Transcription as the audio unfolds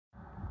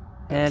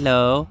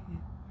Hello.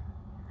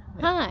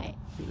 Hi.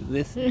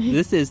 This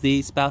is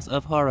the spouse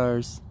of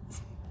horrors.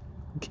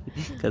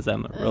 Because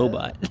I'm a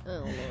robot. Oh,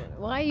 Lord.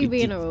 Why are you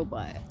being a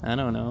robot? I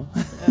don't know.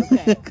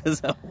 Okay.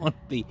 Because I want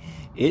to be.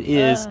 It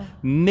is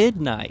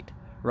midnight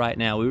right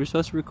now. We were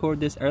supposed to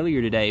record this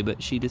earlier today,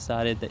 but she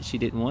decided that she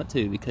didn't want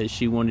to because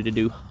she wanted to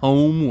do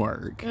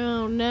homework.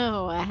 Oh,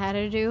 no. I had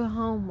to do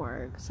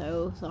homework.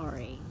 So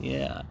sorry.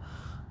 Yeah.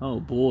 Oh,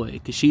 boy.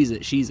 Because she's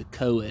a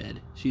co-ed.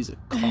 She's a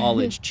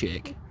college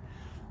chick.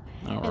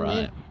 All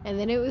right. And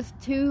then it was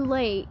too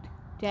late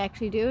to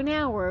actually do an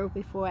hour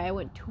before I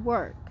went to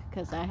work.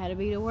 Because I had to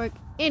be to work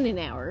in an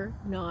hour,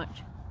 not,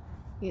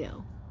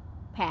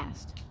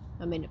 past.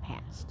 A minute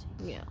past,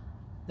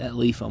 That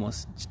leaf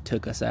almost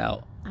took us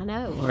out. I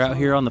know. We're out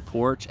here on the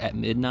porch at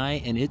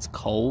midnight, and it's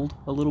cold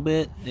a little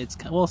bit. It's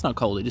not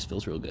cold. It just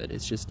feels real good.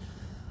 It's just,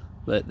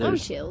 but I'm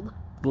chilled.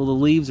 Well, the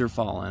leaves are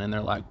falling, and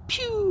they're like,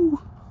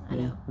 pew! I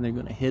know. And they're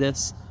going to hit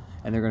us,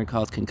 and they're going to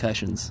cause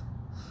concussions.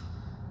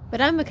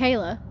 But I'm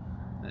Michaela.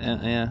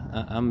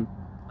 I'm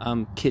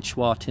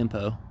Kichwa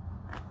Tempo.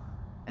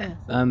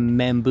 I'm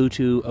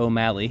Mambutu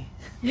O'Malley.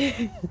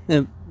 I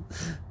don't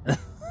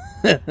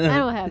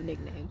have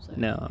nicknames. So.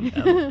 No,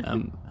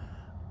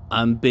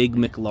 I'm Big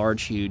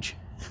McLarge Huge.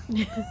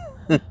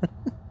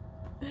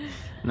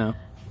 No.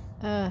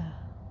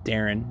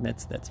 Darren,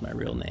 that's my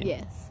real name.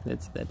 Yes.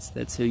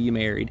 That's who you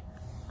married.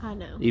 I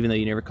know. Even though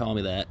you never call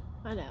me that.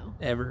 I know.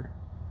 Ever.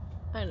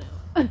 I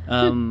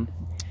know.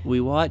 We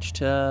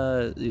watched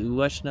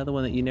another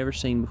one that you never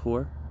seen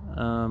before.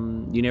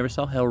 You never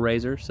saw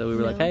Hellraiser, so we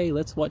were like, hey,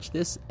 let's watch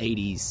this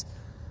 80s.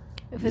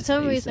 For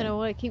some reason, I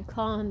want to keep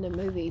calling the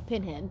movie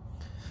Pinhead.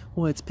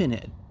 Well, it's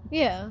Pinhead.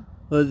 Yeah.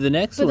 Well, the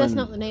next one... But that's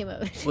not the name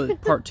of it. Well,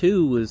 part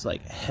 2 was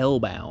like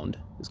Hellbound.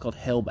 It's called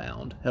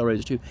Hellbound.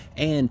 Hellraiser 2.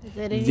 And is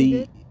that any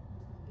good?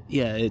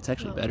 Yeah, it's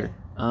actually better.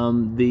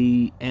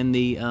 Okay.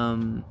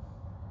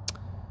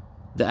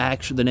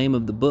 The name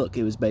of the book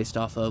it was based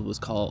off of was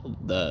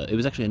it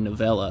was actually a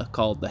novella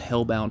called The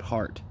Hellbound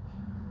Heart.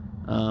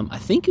 I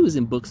think it was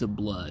in Books of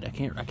Blood. I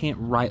can't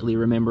rightly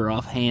remember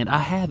offhand. I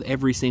have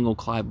every single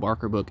Clive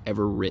Barker book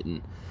ever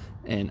written,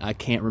 and I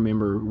can't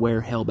remember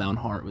where Hellbound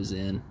Heart was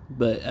in,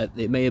 but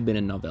it may have been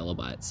a novella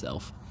by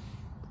itself.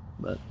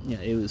 But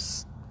yeah, it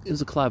was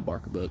a Clive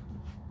Barker book,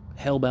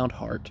 Hellbound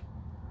Heart,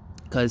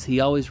 because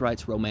he always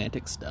writes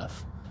romantic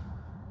stuff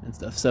and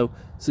stuff. So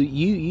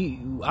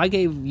I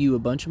gave you a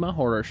bunch of my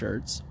horror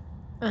shirts.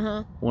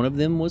 One of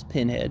them was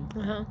Pinhead.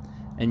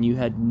 And you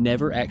had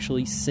never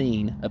actually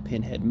seen a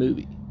Pinhead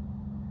movie.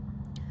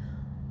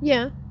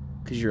 Yeah.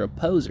 Because you're a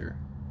poser.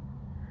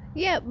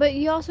 Yeah, but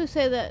you also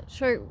said that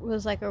shirt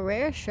was like a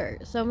rare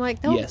shirt. So I'm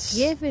like, don't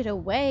give it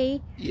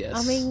away. Yes.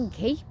 I mean,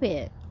 keep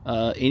it.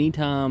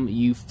 Anytime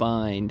you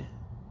find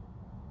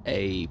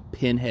a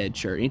Pinhead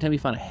shirt, anytime you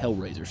find a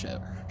Hellraiser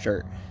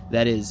shirt,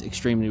 that is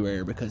extremely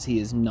rare because he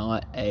is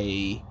not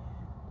he's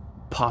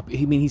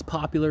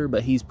popular,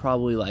 but he's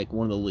probably like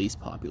one of the least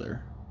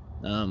popular.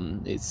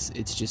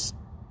 It's just...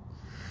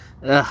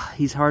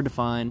 he's hard to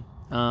find.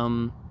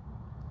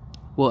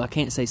 Well, I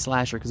can't say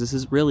slasher because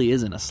this really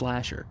isn't a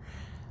slasher.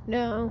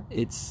 No.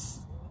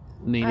 It's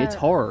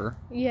horror.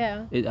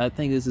 Yeah. I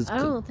think this is... I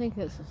don't think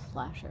it's a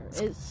slasher.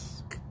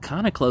 It's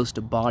kind of close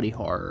to body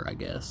horror, I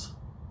guess.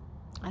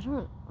 I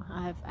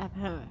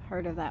haven't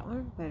heard of that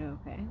one, but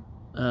okay.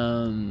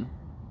 And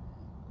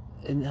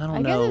I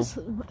don't know. Guess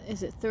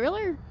is it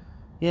thriller?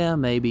 Yeah,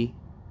 maybe.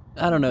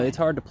 I don't know. It's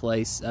hard to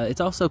place.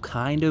 It's also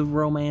kind of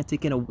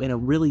romantic in a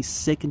really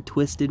sick and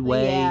twisted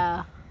way.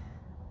 Yeah.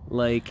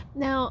 Like...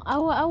 Now,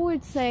 I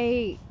would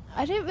say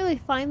I didn't really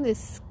find this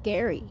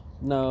scary.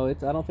 No, I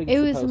don't think it's supposed to be.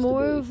 It was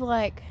more of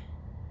like...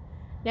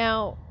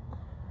 Now,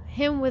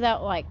 him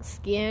without like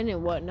skin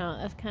and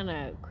whatnot, that's kind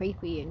of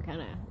creepy and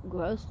kind of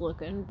gross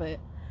looking, but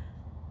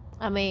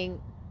I mean,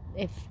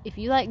 if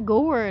you like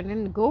gore and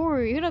in the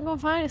gore, you're not going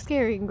to find it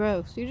scary and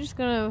gross. You're just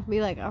going to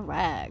be like,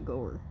 alright,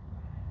 gore.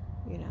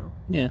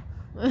 Yeah.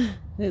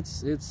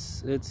 It's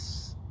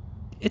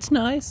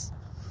nice.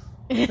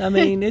 I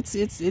mean,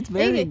 it's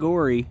very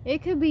gory.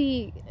 It could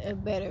be a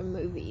better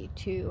movie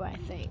too, I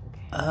think.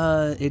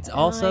 It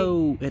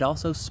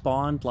also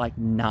spawned like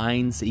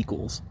 9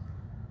 sequels.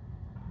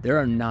 There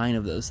are 9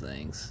 of those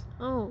things.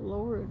 Oh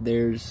Lord.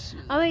 I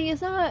mean,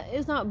 it's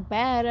not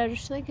bad. I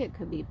just think it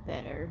could be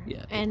better.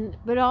 Yeah.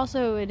 But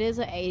also it is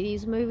an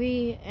 80s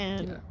movie,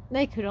 and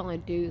they could only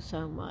do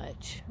so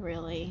much,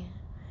 really.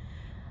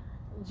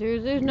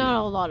 There's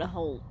not a lot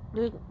of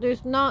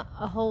there's not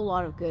a whole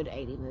lot of good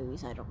 80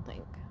 movies, I don't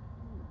think.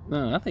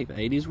 No, I think the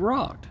 80s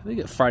rocked. They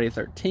got Friday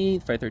the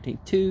 13th, Friday the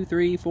 13th 2,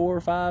 3, 4,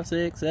 5,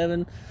 6,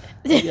 7.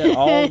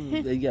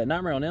 They got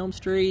Nightmare on Elm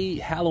Street.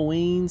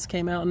 Halloween's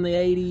came out in the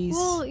 80s.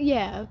 Well,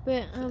 yeah,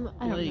 but I don't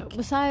know.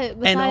 Besides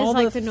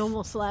like the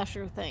normal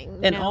slasher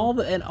thing,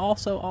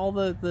 also all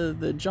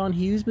the John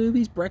Hughes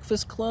movies,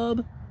 Breakfast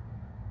Club.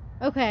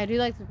 Okay, I do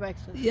like the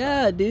Breakfast Club.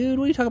 Yeah, dude,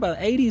 what are you talking about?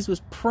 The 80s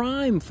was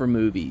prime for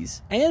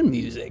movies and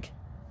music.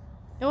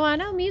 Well, I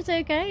know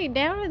music. I ain't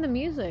down in the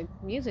music.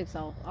 Music's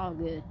all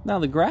good. Now,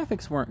 the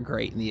graphics weren't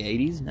great in the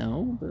 80s,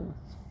 no, but...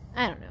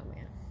 I don't know,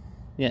 man.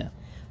 Yeah.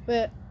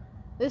 But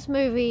this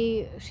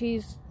movie,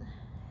 she's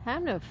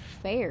having an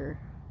affair.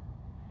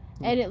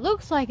 And it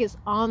looks like it's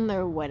on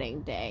their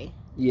wedding day.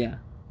 Yeah.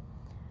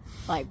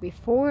 Like,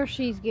 before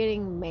she's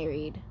getting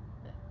married,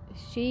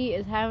 she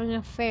is having an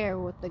affair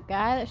with the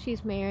guy that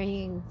she's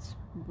marrying's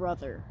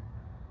brother.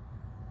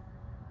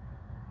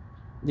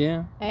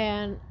 Yeah.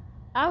 And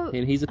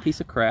he's a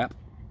piece of crap.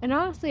 And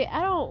honestly,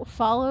 I don't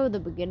follow the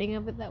beginning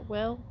of it that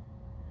well.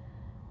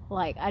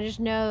 Like, I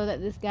just know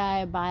that this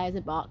guy buys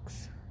a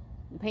box,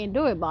 a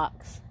Pandora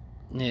box.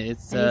 Yeah,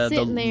 it's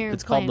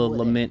it's called the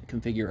lament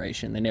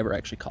configuration. They never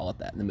actually call it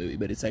that in the movie,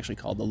 but it's actually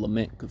called the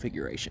lament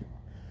configuration.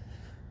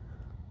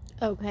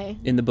 Okay.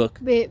 In the book.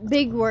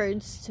 Big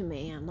words to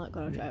me. I'm not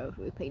going to try to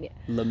repeat it.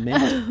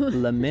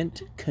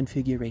 Lament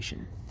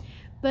configuration.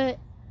 But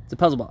it's a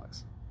puzzle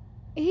box.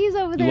 He's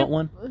over there. You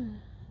want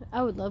one?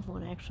 I would love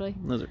one, actually.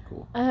 Those are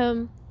cool.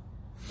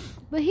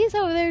 But he's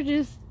over there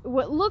just,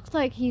 what looks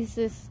like he's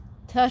just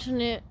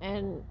touching it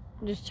and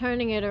just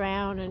turning it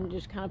around and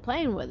just kind of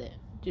playing with it.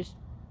 Just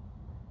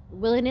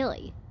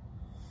willy-nilly.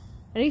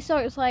 And it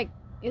starts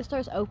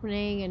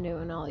opening and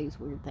doing all these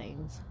weird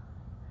things.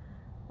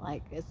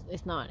 Like,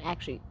 it's not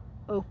actually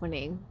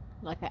opening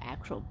like an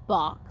actual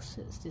box.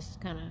 It's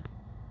just kind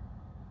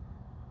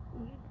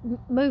of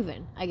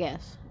moving, I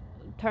guess.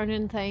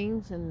 Turning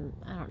things, and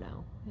I don't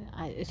know.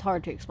 It's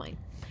hard to explain.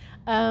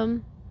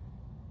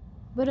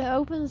 But it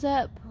opens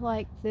up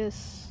like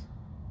this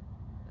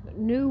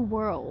new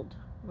world.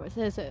 Or it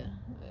says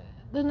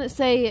doesn't it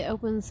say it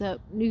opens up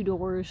new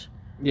doors?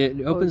 Yeah,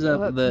 it opens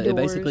it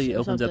basically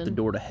opens up the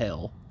door to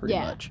hell, pretty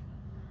Yeah. much.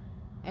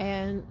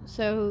 And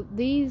so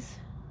these,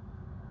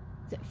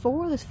 is it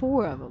 4? There's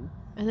 4 of them.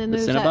 And then The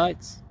there's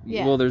Cenobites?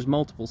 Yeah. Well, there's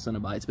multiple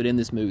Cenobites, but in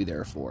this movie there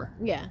are 4.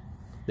 Yeah.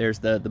 There's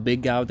the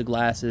big guy with the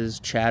glasses,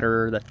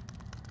 Chatterer, that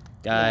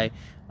guy,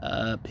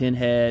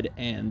 Pinhead,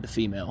 and the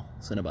female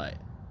Cenobite.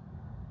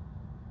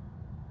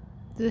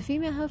 Does the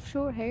female have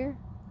short hair?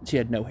 She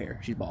had no hair.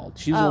 She's bald.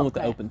 She was the one with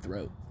the open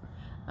throat.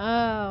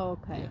 Oh,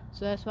 okay. Yeah.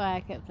 So that's why I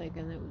kept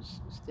thinking it was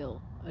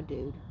still a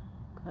dude.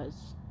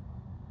 Because,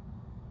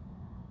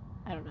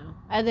 I don't know.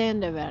 At the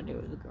end of it, I knew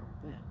it was a girl.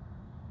 But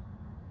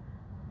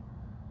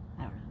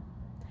I don't know.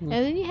 Yeah.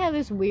 And then you have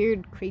this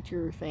weird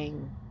creature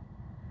thing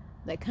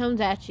that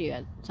comes at you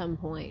at some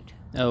point.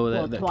 Oh,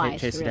 Well, that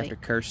twice, chased really. after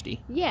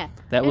Kirsty. Yeah.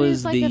 That and was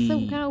it's like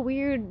some kind of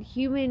weird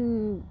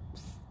human,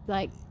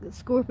 like,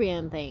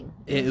 scorpion thing.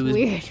 It's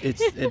weird.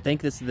 I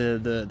think that's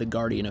the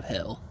guardian of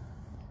hell.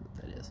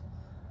 That is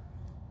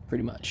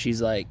pretty much.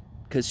 She's like,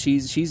 because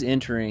she's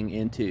entering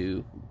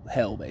into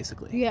hell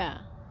basically. Yeah.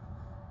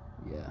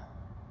 Yeah.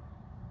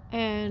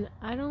 And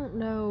I don't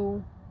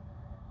know.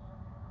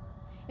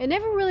 It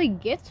never really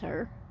gets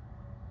her.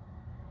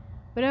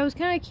 But I was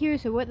kind of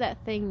curious of what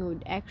that thing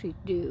would actually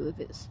do if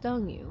it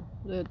stung you.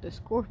 The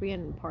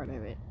scorpion part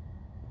of it.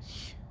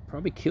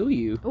 Probably kill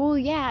you. Well,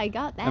 yeah, I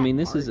got that. I mean,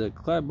 this part. is a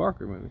Clive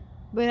Barker movie.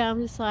 But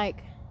I'm just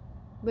like,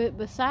 but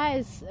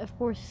besides, of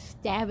course,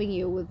 stabbing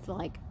you with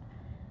like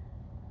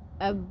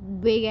a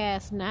big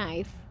ass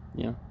knife,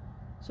 Yeah.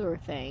 sort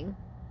of thing.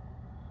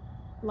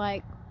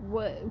 Like,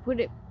 what would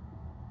it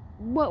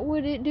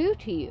do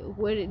to you?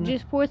 Would it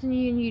just poison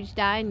you and you just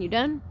die and you're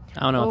done?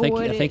 I don't know.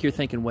 Or I think you're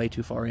thinking way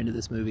too far into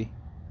this movie,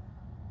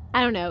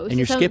 I don't know. and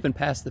you're skipping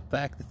past the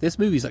fact that this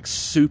movie's like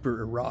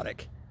super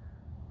erotic.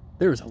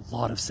 There is a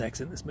lot of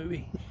sex in this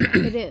movie.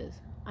 It is.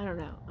 I don't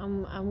know.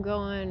 I'm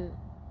going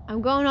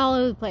all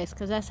over the place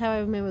because that's how I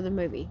remember the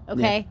movie.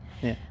 Okay.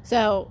 Yeah.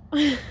 So.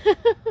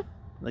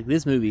 Like,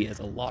 this movie has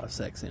a lot of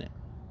sex in it.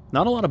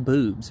 Not a lot of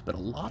boobs, but a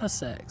lot of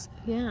sex.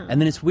 Yeah.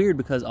 And then it's weird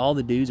because all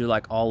the dudes are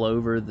like all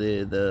over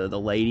the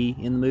lady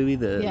in the movie.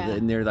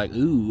 And they're like,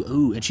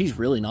 ooh, and she's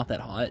really not that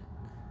hot.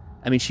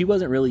 I mean, she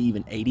wasn't really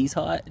even 80s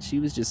hot. She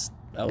was just,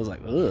 I was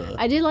like, ugh.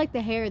 I did like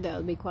the hair though,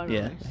 to be quite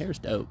honest. Yeah, the hair's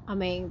dope. I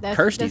mean, that's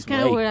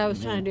kind of what I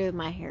was trying to do with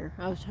my hair.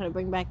 I was trying to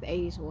bring back the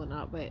 80s and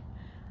whatnot, but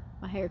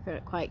my hair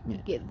couldn't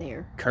quite get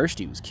there.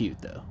 Kirsty was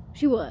cute though.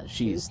 She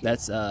was.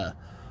 That's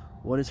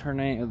what is her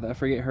name? I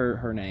forget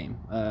her name.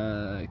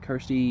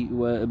 Kirsty,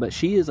 but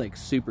she is like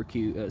super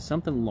cute.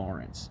 Something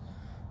Lawrence.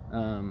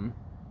 I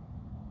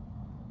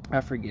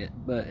forget,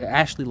 but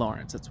Ashley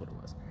Lawrence. That's what it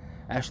was.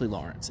 Ashley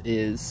Lawrence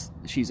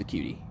she's a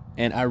cutie,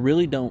 and I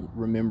really don't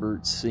remember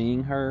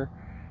seeing her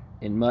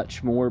in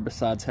much more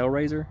besides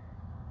Hellraiser,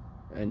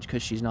 and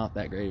because she's not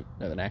that great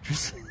of an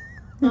actress.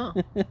 Oh.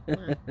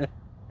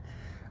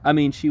 I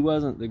mean, she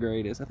wasn't the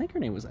greatest. I think her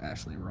name was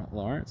Ashley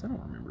Lawrence. I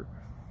don't remember.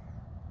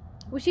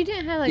 Well, she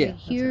didn't have like a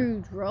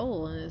huge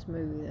role in this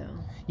movie,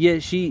 though. Yeah,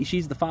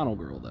 she's the final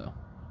girl, though.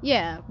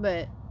 Yeah,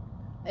 but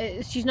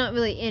she's not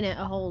really in it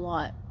a whole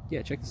lot.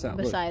 Yeah, check this out.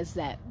 Besides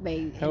that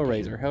big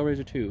Hellraiser,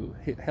 Hellraiser 2,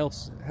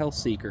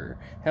 Hellseeker,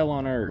 Hell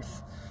on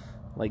Earth.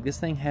 Like, this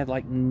thing had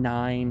like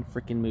 9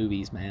 freaking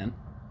movies, man.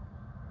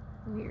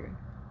 Weird.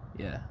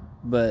 Yeah,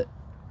 but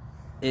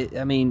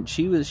I mean,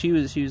 she was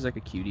like a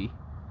cutie.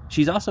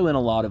 She's also in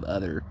a lot of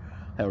other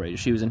Hellraiser.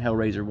 She was in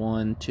Hellraiser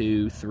 1,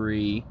 2,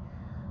 3.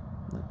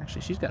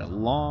 Actually, she's got a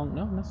long...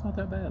 No, that's not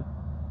that bad.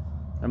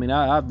 I mean,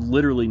 I've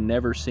literally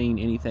never seen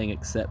anything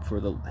except for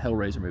the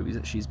Hellraiser movies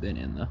that she's been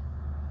in, though.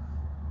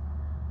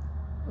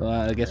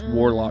 Well, I guess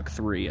Warlock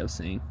 3 I've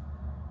seen.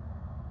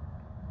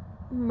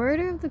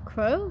 Murder of the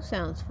Crow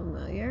sounds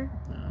familiar.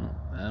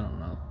 I don't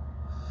know.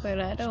 But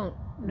I don't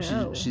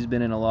know. She's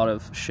been in a lot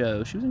of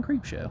shows. She was in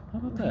Creep Show. How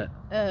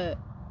about that?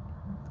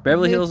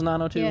 Beverly Hills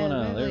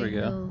 90210. There we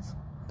go. Hills.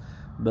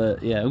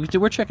 But yeah,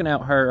 we're checking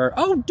out her.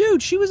 Oh,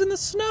 dude, she was in the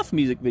Snuff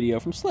music video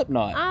from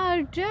Slipknot.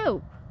 Oh,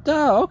 dope.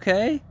 Oh,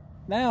 okay.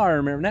 Now I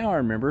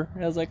remember.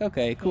 I was like,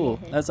 okay, cool.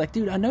 I was like,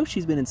 dude, I know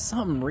she's been in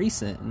something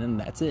recent, and then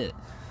that's it.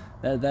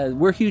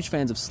 We're huge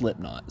fans of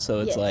Slipknot, so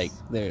it's like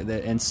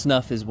and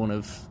Snuff is one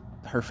of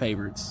her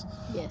favorites.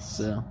 Yes.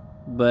 So,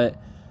 but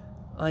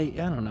like,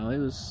 I don't know.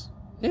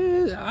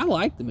 I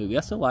like the movie.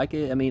 I still like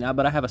it. I mean,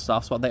 but I have a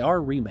soft spot. They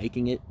are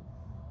remaking it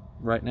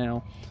right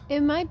now.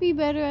 It might be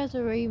better as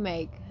a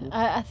remake.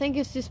 I think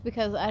it's just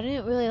because I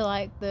didn't really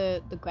like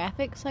the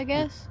graphics, I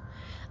guess.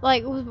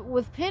 Like,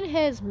 with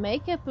Pinhead's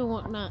makeup and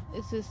whatnot,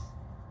 it's just...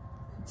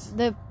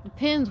 The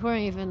pins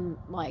weren't even,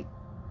 like,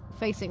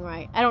 facing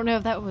right. I don't know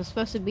if that was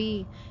supposed to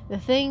be the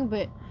thing,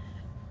 but...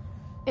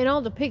 In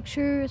all the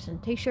pictures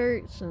and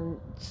t-shirts and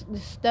the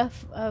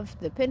stuff of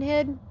the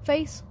Pinhead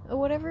face or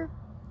whatever,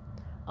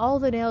 all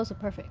the nails are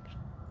perfect.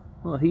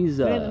 Well, he's...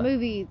 But in the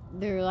movie,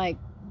 they're, like...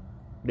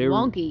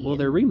 wonky. Well,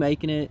 they're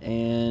remaking it,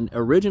 and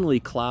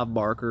originally Clive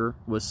Barker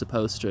was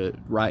supposed to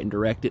write and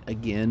direct it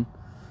again,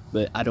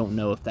 but I don't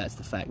know if that's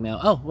the fact now.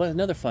 Oh, well,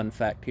 another fun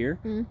fact here: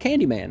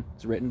 Candyman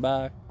is written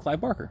by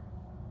Clive Barker.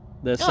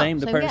 Same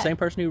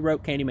person who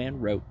wrote Candyman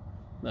wrote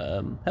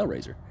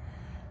Hellraiser.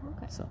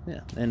 Okay. So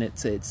yeah, and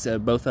it's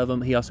both of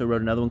them. He also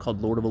wrote another one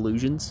called Lord of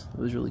Illusions. It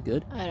was really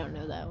good. I don't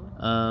know that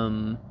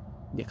one.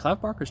 Yeah,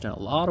 Clive Barker's done a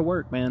lot of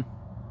work, man.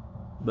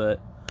 But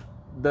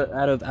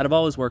out of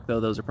all his work, though,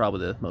 those are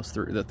probably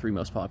the three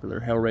most popular: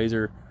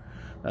 Hellraiser,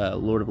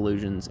 Lord of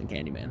Illusions, and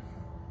Candyman.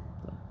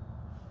 So.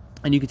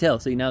 And you can tell.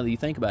 See, now that you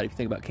think about it, if you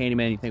think about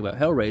Candyman, you think about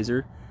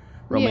Hellraiser,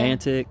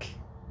 romantic,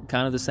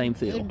 kind of the same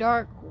feel. A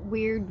dark,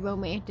 weird,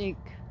 romantic.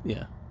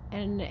 Yeah.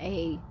 And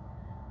a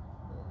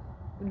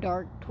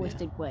dark,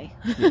 twisted way.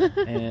 Yeah.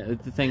 And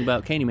the thing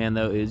about Candyman,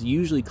 though, is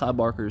usually Clive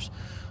Barker's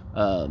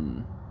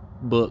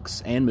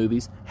books and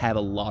movies have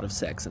a lot of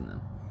sex in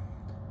them.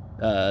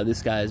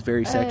 This guy is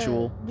very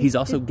sexual. He's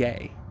also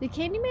gay. Did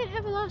Candyman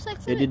have a lot of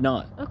sex in it? It did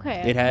not.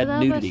 Okay. It had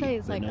nudity.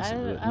 It's like, not I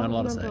a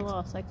lot of remember sex. a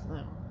lot of sex in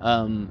that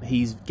one.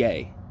 He's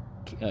gay.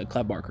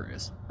 Clive Barker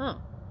is. Oh.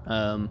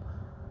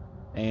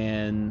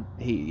 And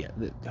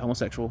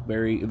homosexual,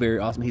 very, very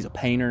awesome. He's a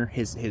painter.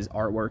 His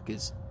artwork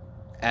is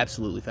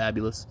absolutely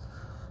fabulous.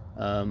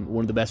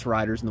 One of the best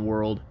writers in the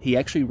world. He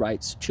actually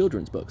writes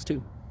children's books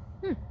too.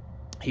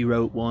 He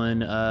wrote one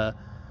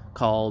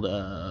called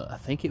I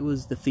think it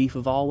was The Thief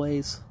of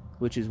Always,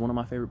 which is one of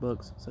my favorite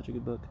books. Such a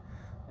good book.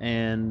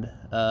 And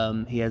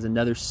he has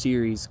another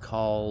series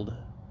called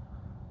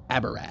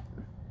Aberrat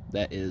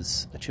that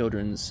is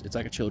it's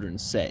like a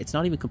children's set. It's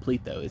not even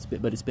complete though.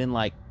 But it's been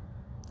like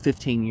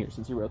 15 years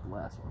since he wrote the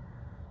last one.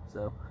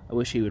 So I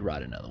wish he would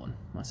write another one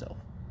myself.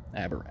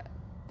 Aberrat.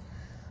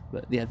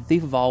 But yeah, The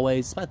Thief of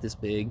Always, it's about this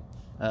big.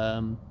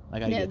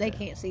 They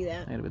can't see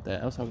that. I gotta get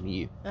that. I was talking to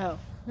you. Oh.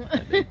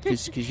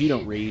 Because you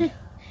don't read.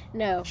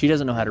 No. She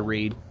doesn't know how to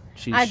read.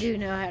 I do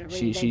know how to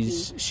read.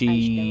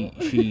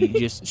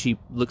 She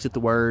looks at the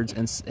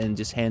words and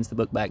just hands the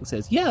book back and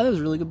says, "Yeah, that was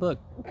a really good book."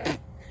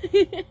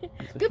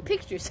 Good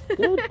pictures.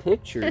 Good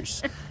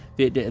pictures.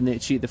 And then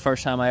the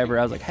first time I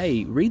was like,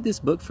 "Hey, read this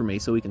book for me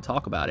so we can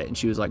talk about it." And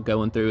she was like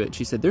going through it. And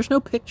she said, "There's no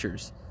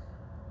pictures."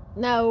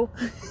 No.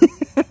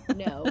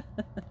 No.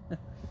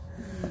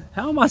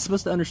 How am I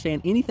supposed to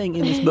understand anything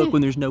in this book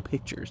when there's no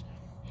pictures?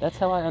 That's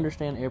how I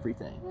understand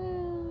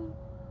everything.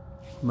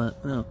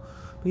 But no.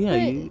 But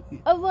yeah,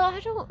 well, I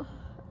don't.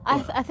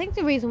 I think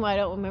the reason why I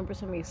don't remember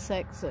so much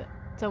sex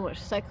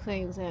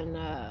scenes in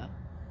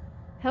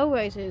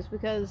Hellraiser is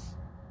because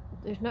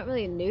there's not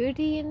really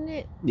nudity in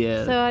it.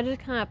 Yeah. So I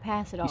just kind of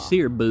pass it off. You see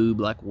her boob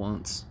like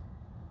once.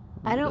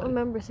 I don't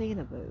remember seeing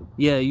a boob.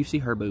 Yeah, you see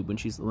her boob when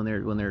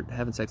they're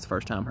having sex the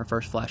first time. Her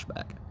first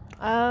flashback.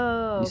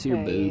 Oh. You see her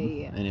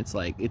boob, and it's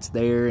like it's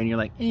there, and you're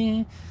like,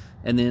 eh.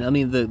 And then I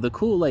mean the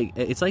cool like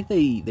it's like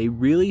they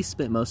really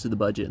spent most of the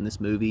budget in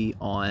this movie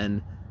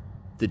on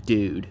the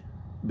dude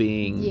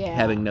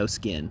having no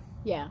skin.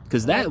 Yeah.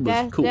 Because that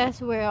was cool.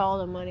 That's where all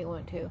the money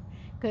went to.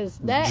 Because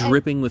that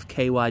dripping with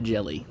KY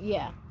jelly.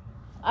 Yeah.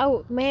 I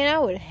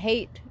would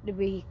hate to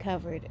be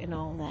covered in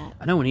all that.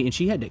 I know, and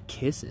she had to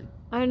kiss him.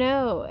 I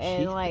know,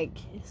 and like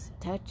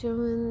touch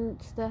him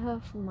and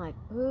stuff. I'm like,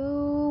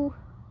 ooh,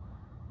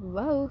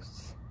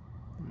 gross.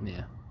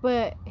 Yeah.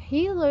 But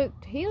he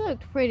looked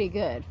pretty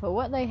good for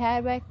what they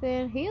had back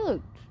then. He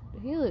looked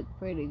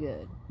pretty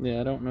good.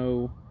 Yeah, I don't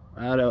know.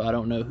 I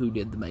don't know who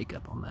did the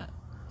makeup on that.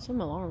 Some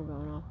alarm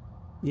going off.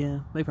 Yeah,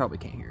 they probably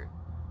can't hear it.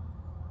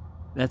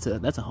 That's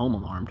a home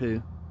alarm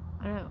too.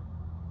 I know,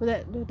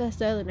 but that's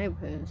the other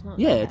neighborhood. It's not.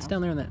 Yeah, it's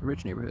down there in that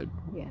rich neighborhood.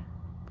 Yeah.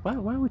 Why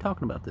are we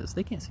talking about this?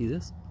 They can't see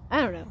this.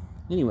 I don't know.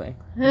 Anyway,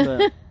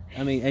 but,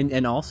 I mean,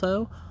 and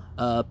also,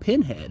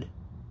 Pinhead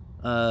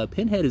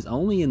Pinhead is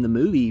only in the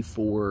movie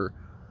for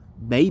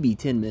maybe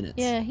 10 minutes.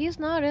 Yeah, he's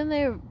not in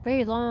there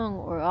very long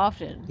or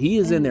often. He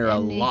is in there a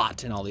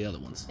lot in all the other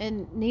ones.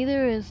 And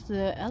neither is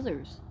the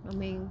others. I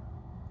mean...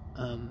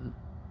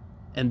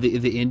 And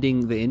the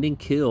ending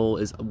kill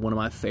is one of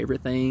my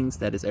favorite things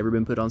that has ever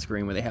been put on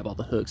screen, where they have all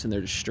the hooks and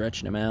they're just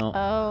stretching them out.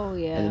 Oh,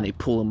 yeah. And then they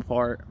pull them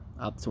apart.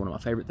 It's one of my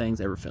favorite things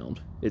ever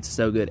filmed. It's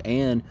so good.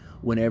 And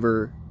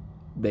whenever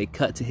they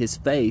cut to his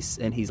face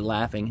and he's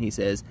laughing, he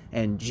says,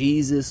 "And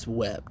Jesus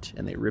wept,"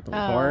 and they rip him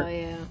apart. Oh,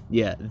 yeah.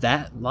 Yeah,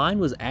 that line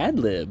was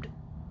ad-libbed.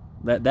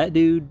 That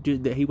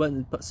dude, he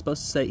wasn't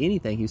supposed to say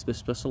anything. He was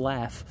supposed to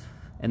laugh.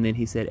 And then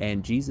he said,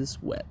 "And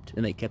Jesus wept,"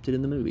 and they kept it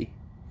in the movie.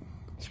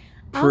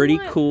 Pretty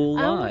cool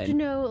line. I want to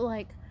know,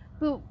 like,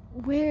 but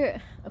where...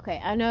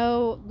 Okay, I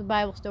know the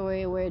Bible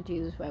story where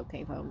Jesus wept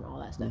came from and all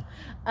that stuff.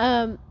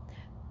 Yeah.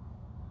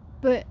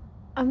 But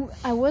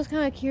I was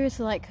kind of curious,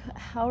 like,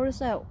 how does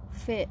that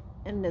fit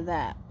into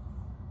that?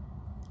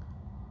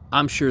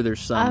 I'm sure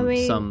there's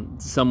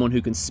someone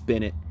who can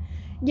spin it.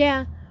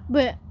 Yeah,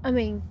 but, I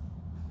mean,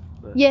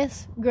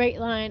 yes, great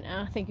line.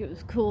 I think it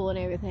was cool and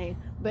everything,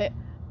 but...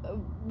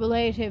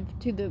 relative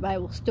to the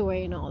Bible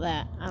story and all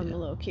that, I'm a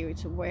little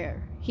curious of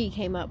where he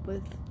came up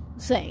with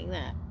saying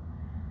that.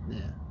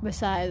 Yeah.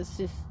 Besides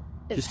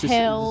it's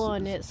hell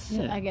and it's,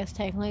 I guess,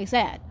 technically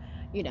sad,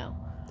 you know.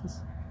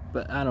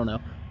 But I don't know.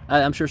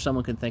 I'm sure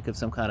someone can think of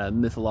some kind of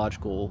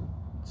mythological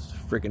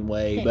freaking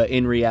way, but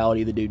in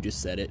reality, the dude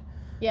just said it.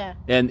 Yeah.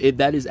 And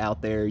that is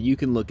out there. You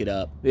can look it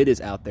up. It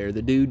is out there.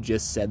 The dude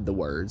just said the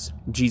words,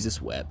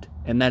 "Jesus wept,"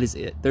 and that is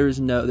it. There's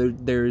no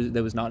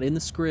that was not in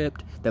the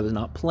script. That was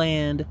not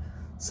planned.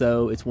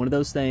 So it's one of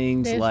those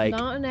things. There's like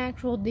not an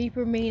actual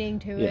deeper meaning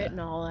to it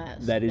and all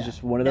that. That is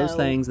just one of those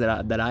things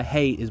that I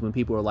hate, is when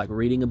people are like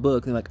reading a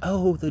book and they're like,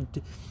 "Oh, the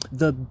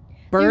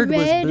bird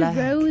was black." The red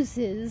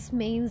roses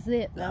means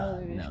that.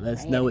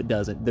 No, it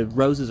doesn't. The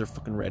roses are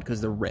fucking red because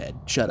they're red.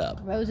 Shut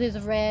up. Roses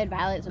are red,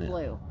 violets are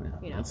blue. Yeah.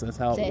 You know, that's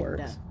how it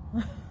works.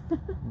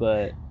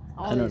 But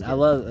I don't.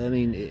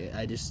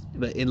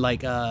 But in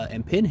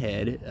and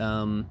Pinhead,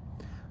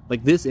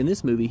 like this in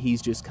this movie,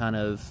 he's just kind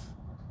of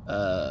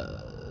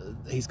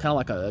he's kind of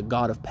like a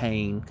god of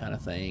pain kind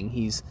of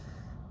thing.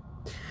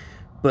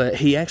 But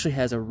he actually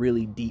has a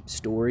really deep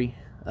story,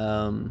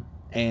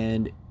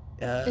 and.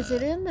 Is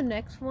it in the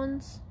next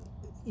ones?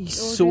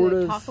 Sort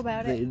of. Talk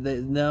about it?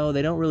 No,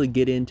 they don't really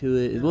get into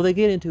it. No. Well, they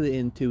get into it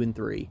in 2 and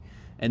 3,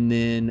 and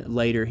then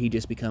later he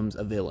just becomes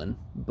a villain.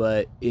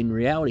 But in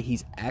reality,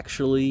 he's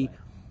actually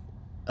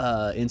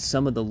in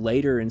some of the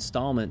later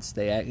installments,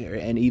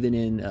 and even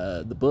in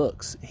the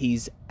books,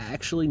 he's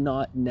actually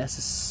not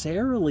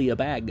necessarily a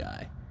bad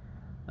guy.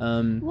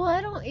 Well, I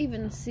don't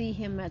even see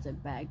him as a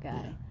bad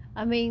guy. Yeah.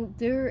 I mean,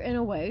 they're in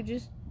a way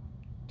just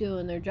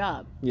doing their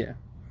job. Yeah.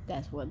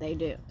 That's what they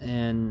do.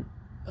 And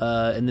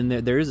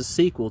then there is a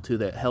sequel to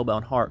the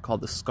Hellbound Heart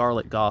called The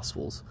Scarlet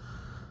Gospels.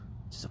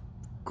 It's a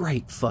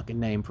great fucking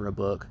name for a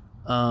book.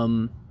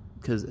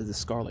 Because the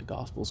Scarlet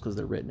Gospels, because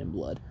they're written in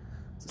blood.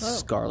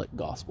 Scarlet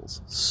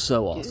Gospels.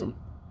 So awesome.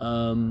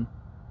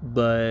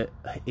 But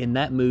in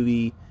that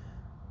movie,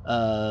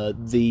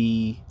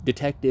 the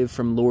detective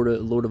from Lord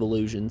of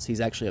Illusions, he's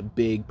actually a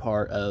big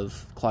part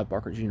of Clive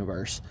Barker's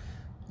universe,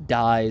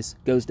 dies,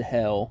 goes to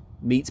hell,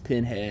 meets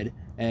Pinhead,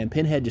 and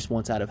Pinhead just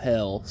wants out of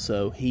hell,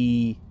 so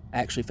he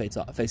actually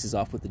faces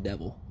off with the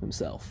devil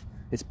himself.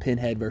 It's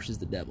Pinhead versus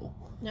the devil.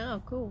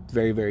 Oh, cool. It's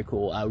very, very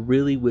cool. I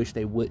really wish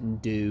they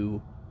wouldn't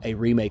do a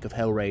remake of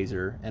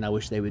Hellraiser, and I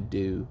wish they would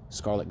do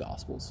Scarlet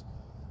Gospels,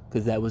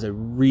 because that was a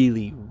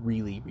really,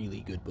 really, really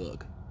good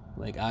book.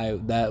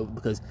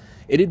 Because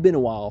it had been a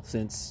while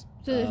since...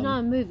 So there's not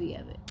a movie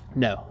of it?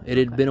 No. It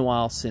had been a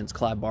while since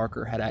Clive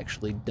Barker had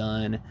actually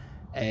done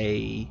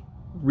a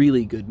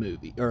really good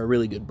movie, or a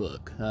really good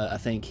book. I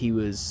think he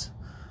was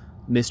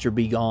Mr.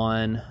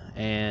 Begone,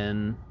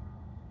 and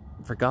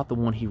I forgot the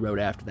one he wrote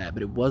after that,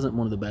 but it wasn't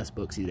one of the best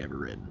books he'd ever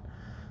written.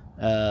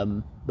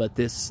 But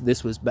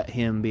this was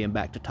him being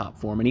back to top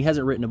form, and he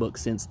hasn't written a book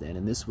since then,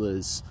 and this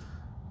was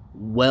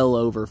well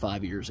over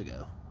 5 years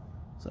ago.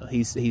 So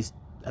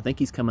I think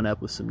he's coming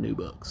up with some new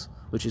books,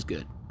 which is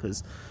good,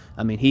 because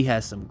I mean, he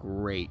has some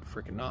great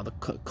freaking the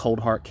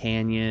Cold Heart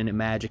Canyon and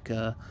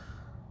Magica.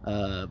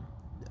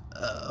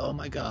 Oh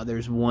my god,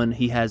 there's one,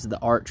 he has the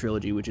Art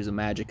Trilogy, which is a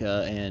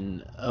Magica,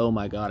 and oh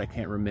my god, I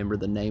can't remember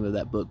the name of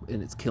that book,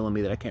 and it's killing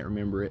me that I can't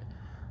remember it,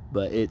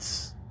 but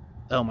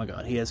oh my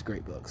god, he has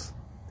great books.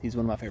 He's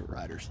one of my favorite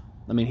writers.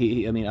 I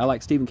mean, I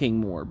like Stephen King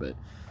more, but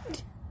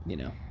you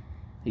know,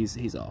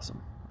 he's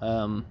awesome.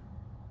 But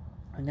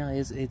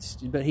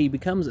he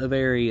becomes a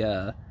very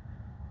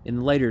in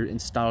the later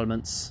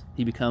installments,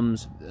 he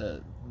becomes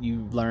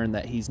you learn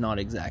that he's not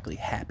exactly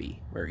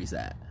happy where he's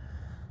at.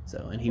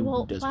 So, and he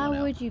does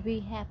why would you be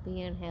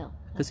happy in hell?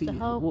 That's the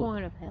whole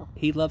point of hell.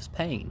 He loves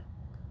pain.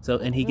 So,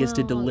 and he gets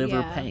to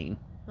deliver pain.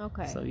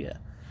 Okay. So, yeah.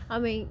 I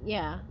mean,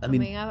 yeah. I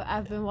mean,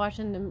 I've been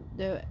watching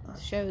the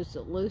shows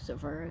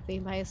Lucifer. If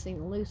anybody's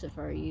seen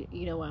Lucifer, you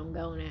know what I'm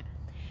going at.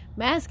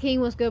 Mass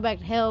King wants to go back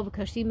to hell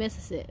because she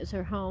misses it. It's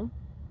her home.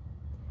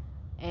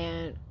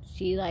 and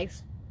she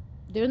likes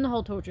doing the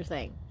whole torture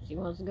thing. She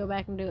wants to go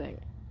back and doing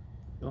it.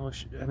 Well,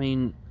 I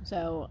mean...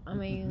 So, I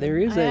mean... There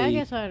is I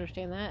guess I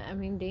understand that. I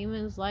mean,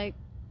 demons like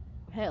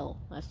hell.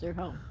 That's their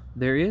home.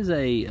 There is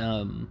a...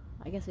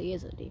 I guess he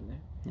is a demon.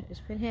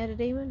 Is Pinhead a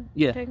demon?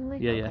 Yeah. Technically?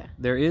 Yeah, okay. yeah.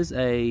 There is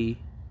a...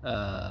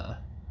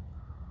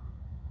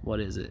 what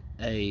is it?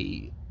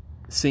 A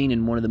scene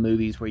in one of the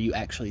movies where you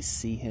actually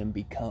see him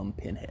become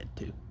Pinhead,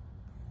 too.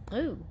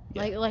 Ooh.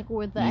 Yeah. Like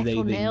with the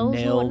actual they nails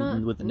and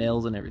whatnot? with the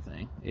nails and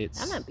everything.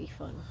 That might be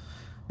fun.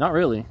 Not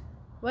really.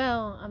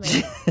 Well, I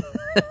mean,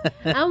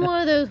 I'm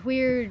one of those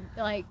weird,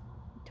 like,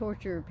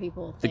 torture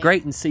people. The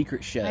Great and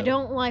Secret Show. I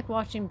don't like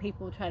watching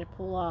people try to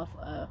pull off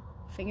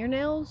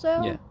fingernails,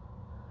 though. Yeah.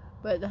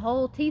 But the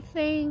whole teeth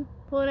thing,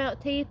 pulling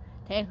out teeth,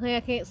 technically I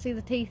can't see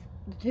the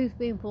tooth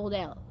being pulled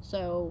out.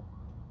 So,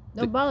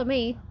 don't bother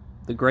me.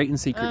 The Great and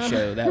Secret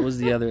Show. That was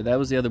the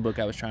other book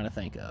I was trying to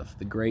think of.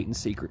 The Great and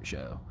Secret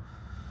Show.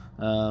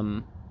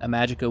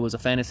 Imagica was a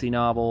fantasy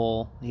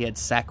novel. He had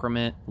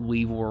Sacrament,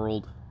 Weave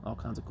World, all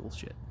kinds of cool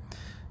shit.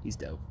 He's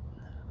dope.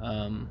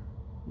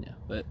 Yeah,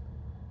 but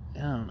I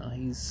don't know.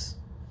 He's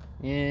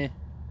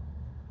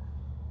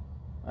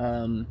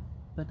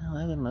but no,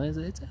 I don't know.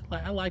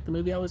 I like the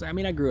movie.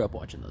 I grew up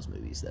watching those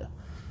movies though.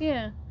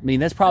 Yeah. I mean,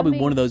 that's probably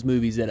one of those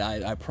movies that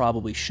I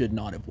probably should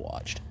not have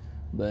watched.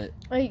 But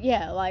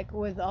yeah, like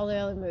with all the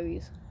other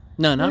movies.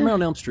 No, Nightmare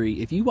on Elm Street.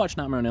 If you watch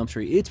Nightmare on Elm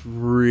Street, it's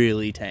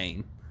really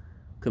tame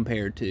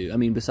compared to. I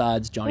mean,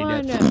 besides Johnny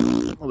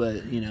Depp,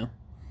 but you know,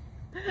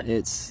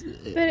 it's.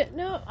 But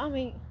no, I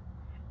mean,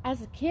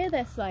 as a kid,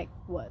 that's like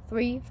what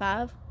 3,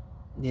 5.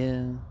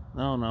 Yeah, I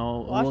don't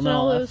know. Watching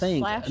all those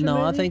slasher movies?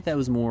 I think that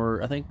was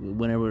more. I think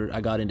whenever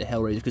I got into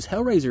Hellraiser, because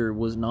Hellraiser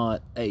was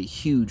not a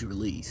huge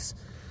release.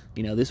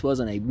 You know, this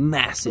wasn't a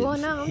massive Well,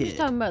 no, I'm hit. just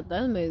talking about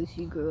those movies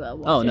you grew up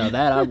watching. Oh no,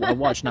 that I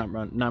watched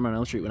Nightmare on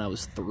Elm Street when I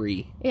was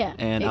 3. Yeah,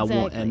 and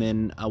exactly. and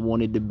then I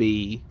wanted to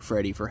be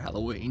Freddy for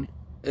Halloween,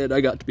 and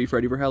I got to be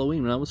Freddy for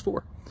Halloween when I was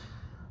 4.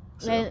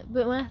 So.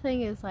 But my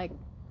thing is like,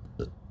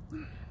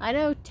 I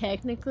know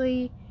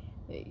technically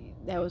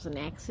that was an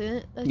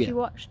accident that you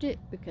watched it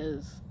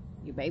because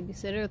your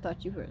babysitter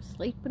thought you were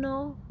asleep and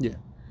all. Yeah,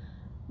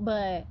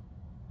 but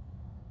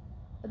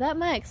that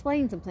might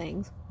explain some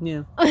things.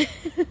 Yeah.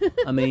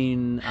 I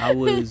mean, I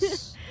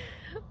was...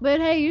 But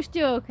hey, you're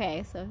still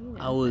okay, so, you know.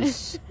 I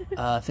was,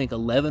 I think,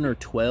 11 or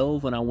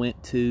 12 when I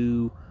went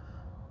to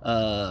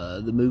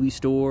the movie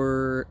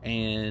store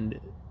and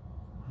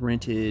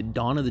rented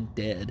Dawn of the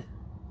Dead.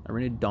 I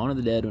rented Dawn of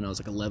the Dead when I was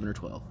like 11 or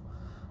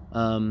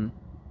 12.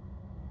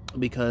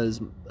 Because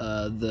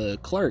the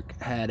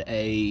clerk had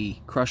a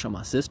crush on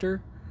my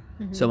sister.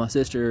 Mm-hmm. So my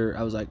sister,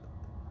 I was like,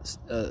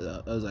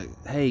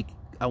 hey,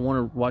 I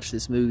want to watch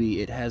this movie.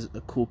 It has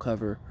a cool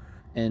cover,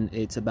 and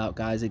it's about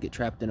guys that get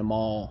trapped in a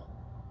mall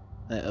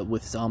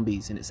with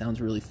zombies, and it sounds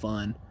really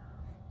fun.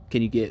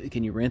 Can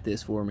you rent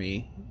this for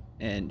me?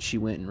 And she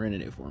went and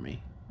rented it for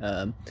me.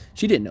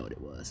 She didn't know what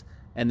it was,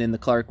 and then the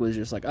clerk was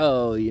just like,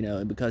 oh, you know,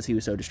 and because he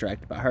was so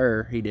distracted by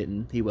her,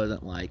 he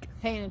wasn't like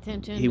paying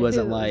attention. He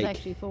wasn't who like it was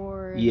actually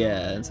for,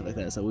 and stuff like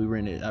that. So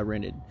I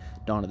rented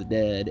Dawn of the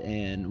Dead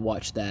and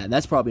watched that. And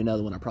that's probably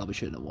another one I probably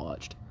shouldn't have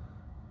watched.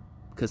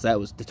 Because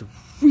it's a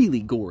really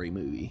gory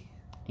movie.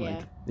 Like,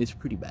 yeah. It's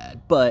pretty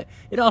bad. But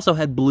it also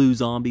had blue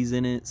zombies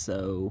in it,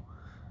 so...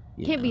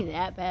 Can't be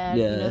that bad.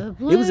 Yeah. You know, the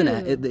blue.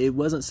 It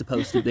wasn't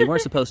supposed to... They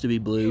weren't supposed to be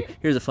blue.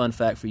 Here's a fun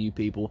fact for you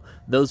people.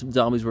 Those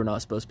zombies were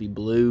not supposed to be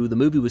blue. The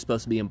movie was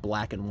supposed to be in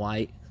black and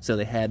white, so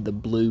they had the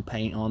blue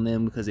paint on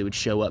them because it would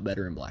show up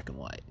better in black and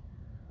white.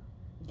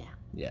 Yeah.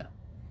 Yeah.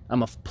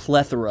 I'm a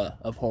plethora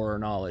of horror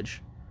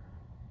knowledge.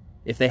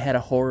 If they had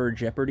a horror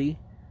Jeopardy...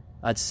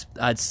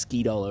 I'd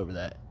skeet all over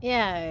that.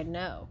 Yeah, I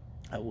know.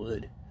 I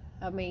would.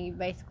 I mean, you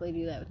basically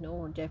do that with no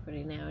more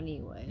Jeopardy now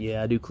anyway.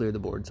 Yeah, I do clear the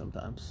board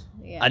sometimes.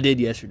 Yeah. I did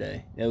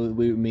yesterday.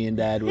 Me and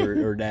Dad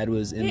or Dad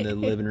was in the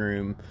living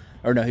room.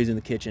 Or no, he's in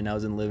the kitchen. I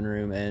was in the living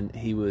room, and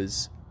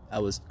I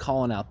was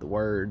calling out the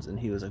words, and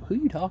he was like, who are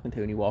you talking to?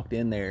 And he walked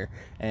in there,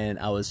 and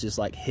I was just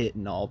like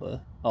hitting all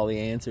the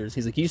answers.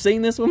 He's like, you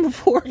seen this one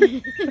before?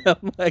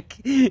 I'm like,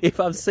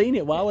 if I've seen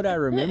it, why would I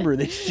remember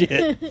this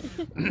shit?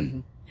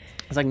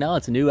 I was like, no,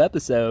 it's a new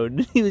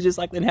episode. He was just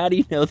like, then how do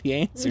you know the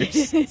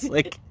answers? It's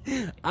like,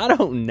 I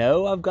don't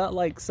know. I've got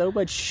like so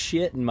much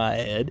shit in my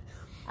head.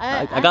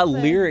 I got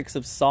lyrics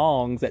of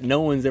songs that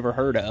no one's ever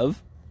heard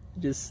of.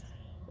 Just,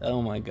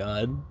 oh my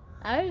God.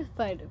 I just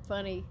find it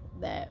funny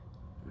that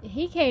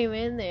he came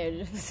in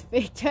there just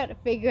trying to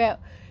figure out,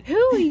 who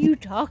are you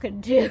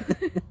talking to?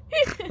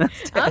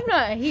 I'm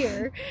not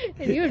here.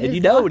 And you're just and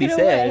you know what he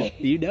away.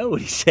 said. You know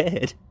what he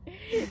said.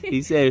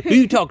 He said, who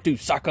you talk to,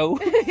 psycho?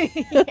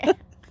 Yeah.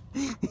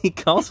 He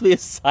calls me a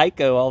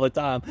psycho all the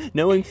time,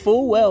 knowing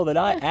full well that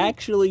I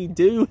actually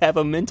do have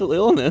a mental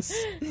illness.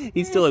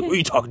 He's still like, what are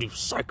you talking to,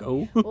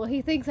 psycho? Well,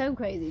 he thinks I'm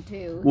crazy,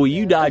 too. Well,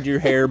 you dyed your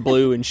hair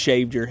blue and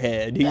shaved your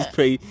head. He's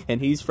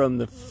from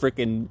the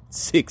frickin'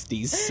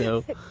 60s,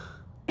 so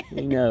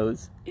he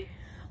knows.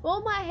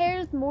 Well, my hair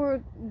is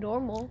more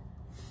normal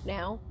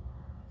now.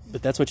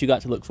 But that's what you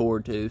got to look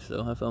forward to,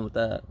 so have fun with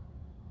that.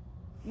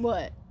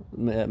 What?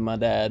 My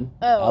dad.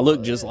 Oh, I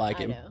look just like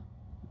I him. know.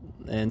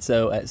 And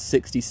so at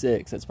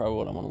 66, that's probably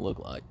what I'm going to look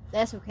like.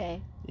 That's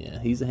okay. Yeah,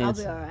 he's a I'll be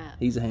handsome. all right.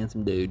 He's a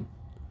handsome dude.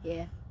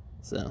 Yeah.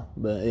 So,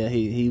 but yeah,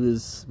 he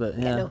was. But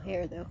yeah, Got no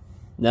hair though.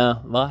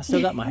 no. Well, I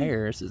still got my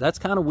hair. So that's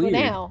kind of weird.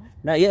 now.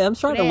 Now, yeah, I'm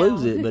starting to now.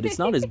 lose it, but it's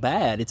not as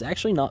bad. It's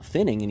actually not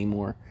thinning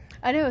anymore.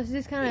 I know, it's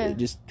just kind It of...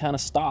 just kind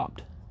of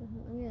stopped.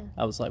 Yeah.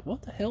 I was like,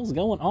 what the hell's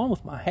going on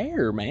with my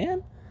hair,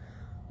 man?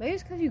 Maybe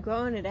it's because you're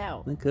growing it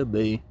out. It could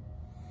be.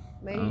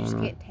 Maybe you just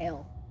can't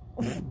tell.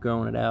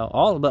 Growing it out.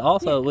 But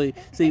also, I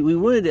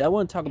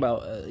want to talk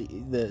about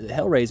the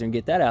Hellraiser and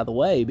get that out of the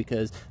way,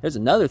 because there's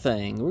another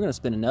thing. We're going to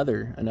spend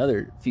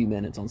another few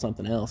minutes on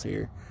something else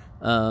here.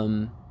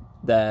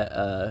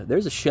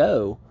 There's a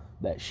show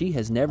that she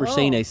has never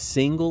seen a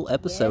single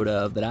episode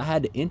of, that I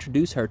had to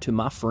introduce her to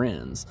my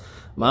friends.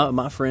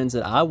 My friends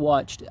that I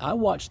watched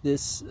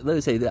this, let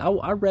me say that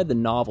I read the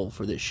novel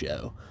for this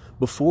show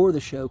before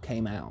the show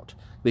came out,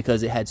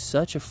 because it had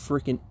such a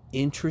freaking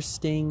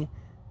interesting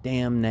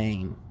damn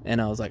name,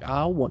 and I was like,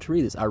 I want to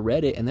read this. I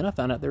read it, and then I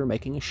found out they were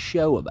making a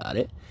show about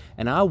it,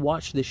 and I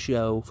watched the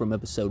show from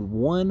episode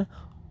 1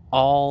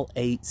 all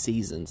 8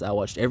 seasons. I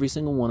watched every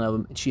single one of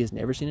them, and she has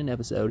never seen an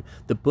episode.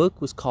 The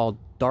book was called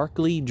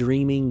Darkly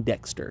Dreaming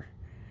Dexter,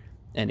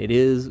 and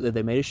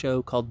they made a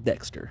show called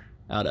Dexter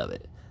out of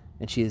it,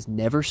 and she has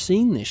never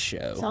seen this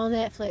show. It's on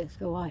Netflix.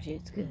 Go watch it.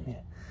 It's good.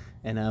 Yeah.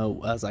 And I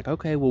was like,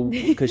 okay, well,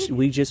 because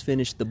we just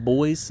finished The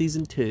Boys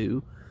season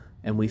 2,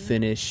 and we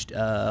finished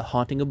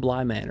Haunting of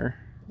Bly Manor.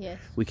 Yes.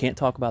 We can't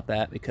talk about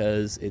that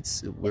because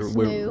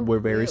we're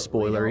very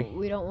spoilery.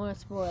 We don't want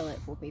to spoil it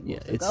for people. Yeah,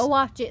 so go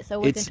watch it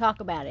so we can talk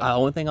about it. The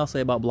only thing I'll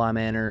say about Bly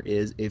Manor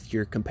is, if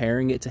you're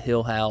comparing it to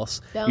Hill House,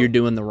 you're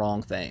doing the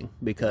wrong thing,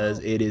 because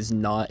it is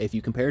not. If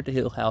you compare it to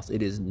Hill House,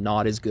 it is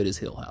not as good as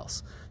Hill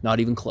House. Not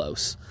even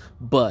close.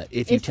 But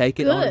if you take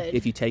it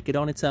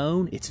on its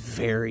own, it's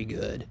very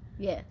good.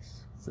 Yes.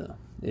 So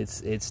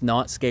it's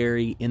not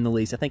scary in the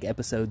least. I think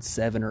episode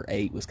 7 or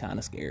 8 was kind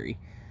of scary,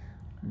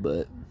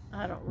 but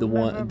I don't the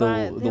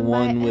remember the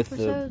one with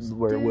episodes,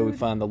 where we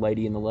find the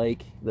lady in the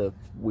lake, the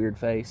weird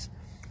face.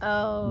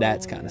 Oh,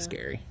 that's kind of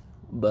scary.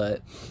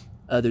 But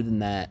other than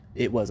that,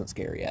 it wasn't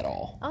scary at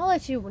all. I'll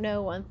let you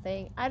know one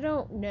thing. I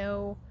don't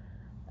know,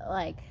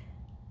 like,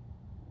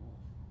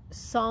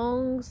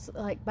 songs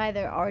like by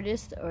their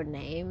artist or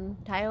name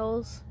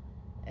titles,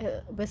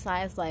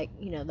 besides, like,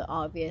 the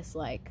obvious,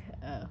 like,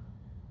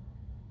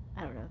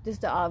 I don't know,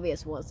 just the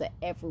obvious ones that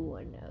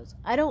everyone knows.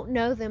 I don't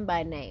know them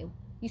by name.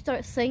 You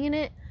start singing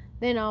it,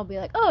 then I'll be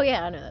like, oh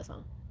yeah, I know that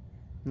song.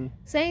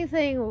 Same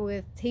thing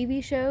with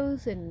TV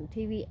shows and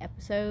TV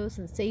episodes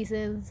and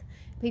seasons.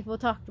 People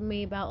talk to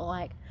me about,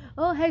 like,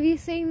 oh, have you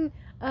seen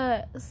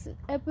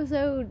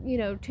episode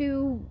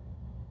 2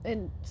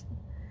 and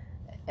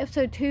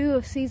episode 2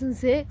 of season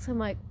 6? I'm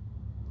like,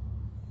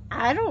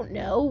 I don't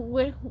know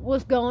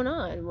what's going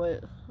on.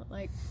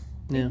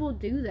 People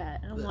do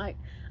that. I'm like,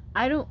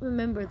 I don't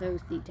remember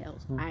those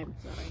details. I'm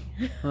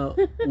sorry. Well,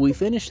 we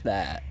finished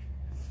that.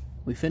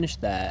 We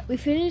finished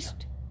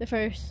the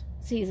first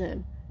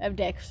season of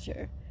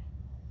Dexter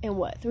in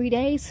 3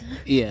 days?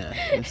 Yeah,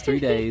 it's 3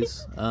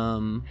 days.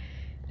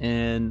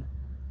 And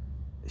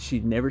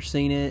she'd never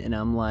seen it, and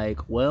I'm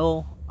like,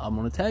 well, I'm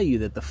going to tell you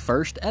that the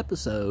first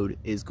episode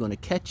is going to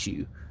catch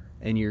you,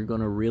 and you're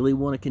going to really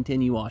want to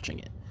continue watching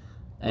it.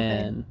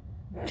 And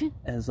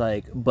it's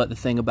like, but the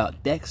thing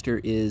about Dexter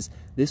is,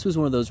 this was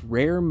one of those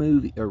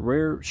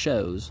rare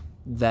shows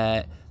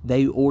that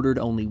they ordered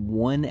only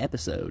one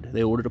episode.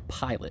 They ordered a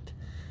pilot,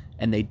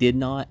 and they did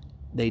not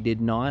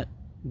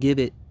give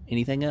it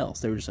anything else.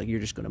 They were just like, you're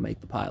just going to make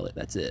the pilot.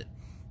 That's it,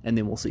 and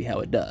then we'll see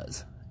how it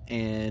does.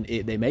 And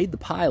they made the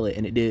pilot,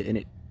 and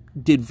it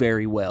did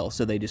very well.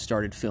 So they just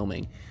started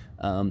filming.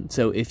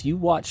 So if you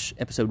watch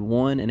episode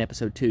 1 and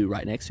episode 2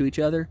 right next to each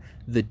other,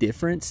 the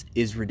difference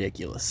is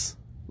ridiculous.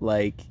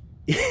 Like,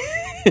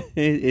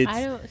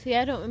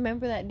 I don't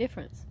remember that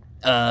difference.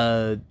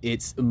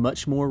 It's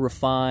much more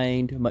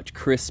refined, much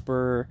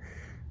crisper.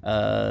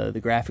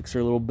 The graphics are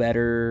a little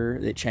better.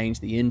 They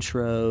changed the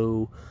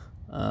intro.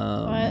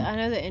 I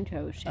know the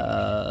intro was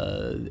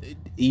changed.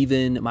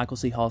 Even Michael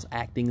C. Hall's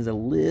acting is a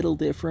little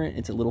different.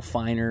 It's a little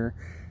finer.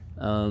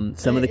 Some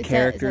of the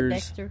characters,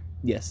 is that Dexter?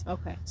 Yes.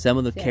 Okay. Some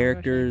of the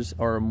characters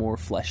are more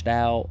fleshed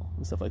out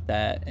and stuff like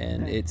that,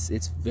 and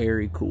it's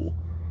very cool.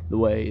 The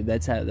way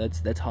that's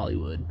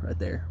Hollywood right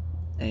there,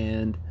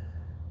 and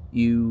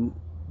you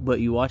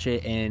watch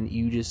it and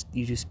you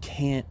just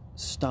can't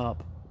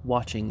stop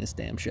watching this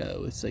damn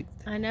show. It's like,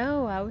 I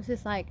know. I was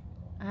just like,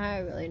 I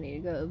really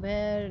need to go to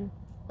bed.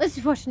 Let's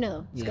just watch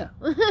another. Let's go.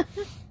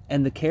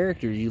 And the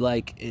characters, you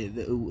like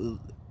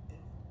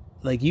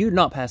you're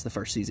not past the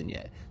first season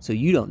yet, so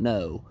you don't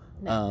know.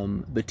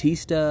 No.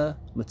 Batista,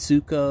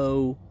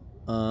 Mitsuko,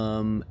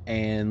 and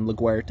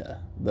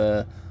LaGuerta.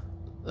 The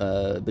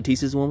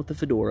Batista's the one with the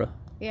fedora.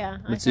 Yeah.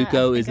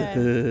 Mitsuko is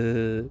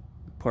the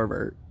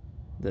pervert,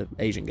 the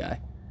Asian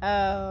guy.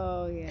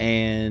 Oh, yeah.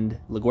 And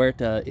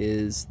LaGuerta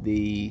is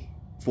the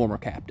former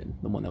captain,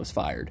 the one that was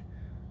fired.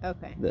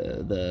 Okay.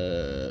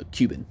 The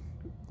Cuban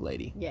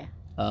lady. Yeah.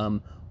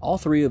 All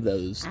three of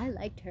those. I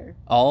liked her.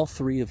 All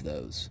three of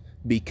those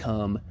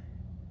become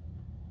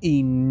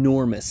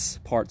enormous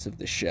parts of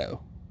the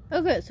show.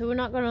 Oh, good. So we're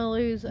not going to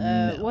lose,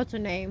 No. what's her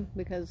name?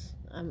 Because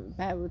I'm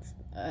bad with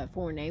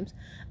foreign names.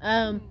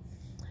 LaGuerta.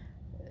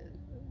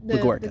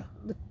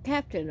 The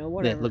captain or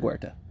whatever. Yeah,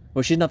 LaGuerta.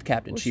 Well, she's not the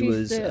captain. Well, she she's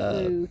was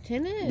the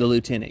lieutenant. The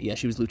lieutenant. Yeah,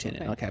 she was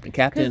lieutenant, Okay. not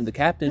captain. The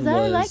captain was.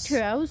 I liked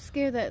her. I was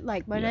scared that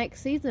by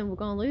next season we're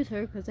gonna lose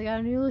her because they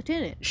got a new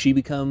lieutenant. She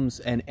becomes,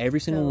 and every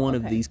single one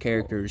of these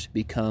characters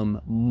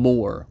become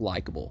more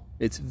likable.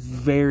 It's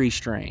very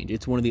strange.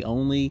 It's one of the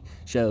only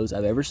shows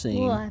I've ever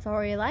seen. Well, I've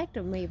already liked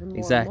them even more.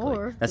 Exactly. And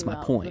more That's my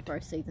point. The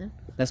first season.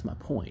 That's my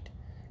point.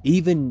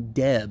 Even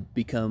Deb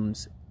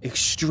becomes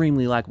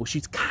extremely likable.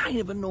 She's kind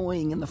of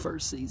annoying in the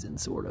first season,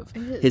 sort of.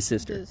 His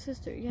sister. His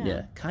sister, yeah.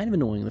 Yeah, kind of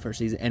annoying in the first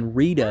season. And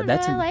Rita,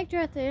 I liked her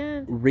at the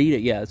end. Rita,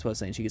 yeah, that's what I was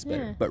saying. She gets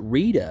better. Yeah. But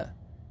Rita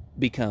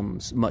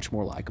becomes much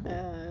more likable.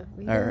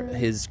 Or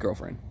his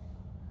girlfriend.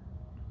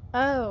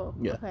 Oh,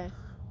 yeah. Okay.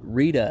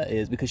 Rita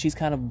is, because she's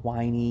kind of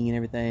whiny and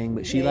everything,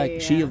 but she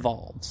she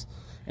evolves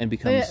and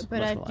becomes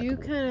but much more I do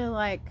likable. kind of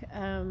like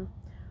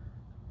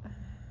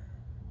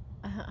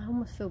I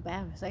almost feel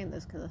bad for saying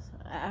this because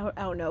I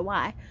don't know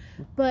why,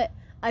 but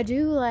I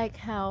do like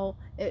how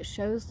it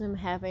shows them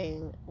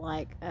having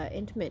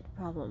intimate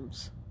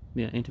problems.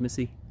 Yeah,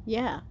 intimacy.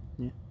 Yeah.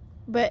 Yeah.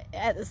 But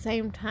at the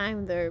same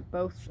time, they're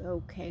both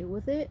okay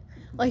with it.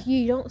 Like,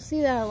 you don't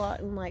see that a lot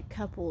in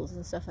couples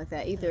and stuff like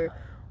that. Either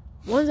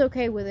one's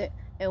okay with it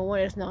and one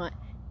is not,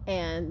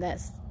 and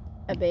that's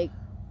a big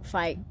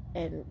fight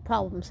and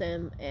problems,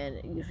 and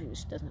it usually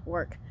just doesn't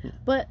work. Yeah.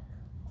 But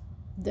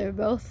they're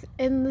both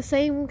in the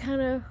same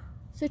kind of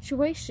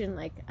situation.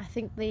 I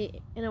think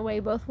they, in a way,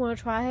 both want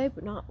to try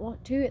but not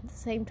want to at the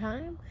same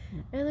time,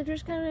 and they're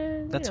just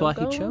kind of. That's why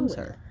he chose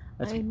her.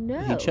 I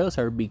know. He chose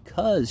her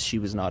because she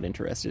was not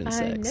interested in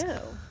sex. I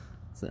know.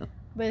 So.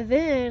 But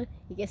then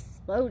he gets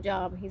this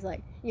blowjob, and he's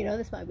like,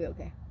 this might be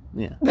okay.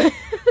 Yeah.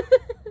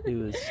 It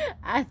was.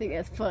 I think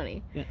that's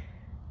funny. Yeah.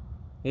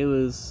 It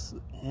was.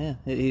 Yeah.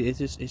 It's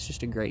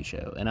just a great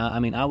show, and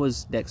I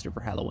was Dexter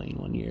for Halloween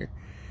one year.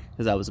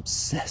 Because I was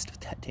obsessed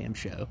with that damn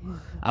show.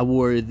 I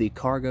wore the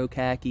cargo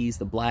khakis,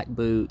 the black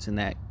boots, and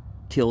that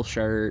kill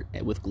shirt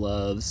with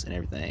gloves and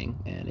everything.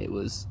 And it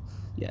was,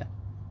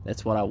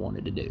 that's what I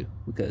wanted to do.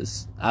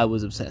 Because I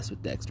was obsessed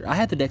with Dexter. I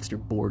had the Dexter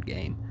board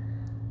game.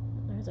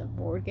 There's a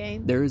board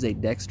game? There is a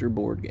Dexter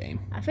board game.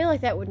 I feel like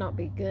that would not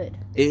be good.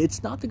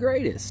 It's not the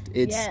greatest.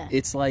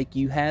 It's like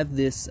you have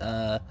this...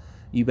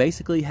 you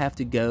basically have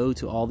to go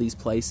to all these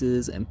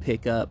places and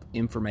pick up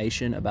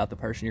information about the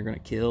person you're going to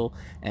kill,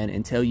 and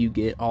until you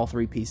get all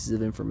three pieces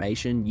of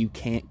information, you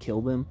can't kill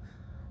them,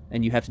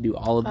 and you have to do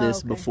all of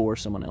this before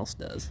someone else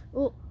does.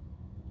 Well,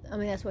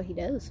 that's what he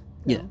does.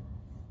 So. Yeah,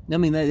 I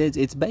mean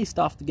it's based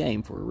off the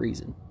game for a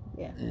reason.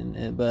 Yeah,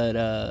 and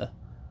but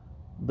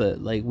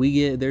we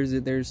get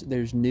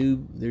there's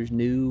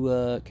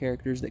new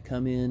characters that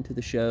come into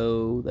the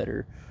show that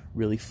are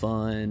really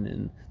fun,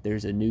 and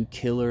there's a new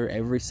killer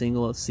every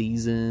single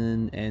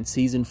season, and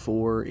season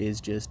 4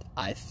 is just,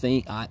 I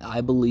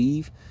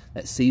believe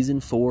that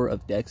season 4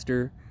 of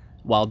Dexter,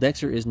 while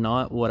Dexter is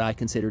not what I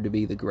consider to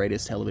be the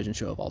greatest television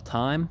show of all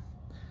time,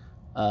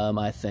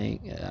 I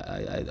think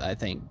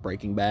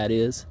Breaking Bad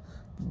is,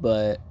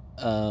 but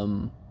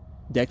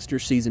Dexter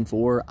season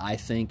 4 I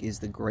think is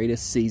the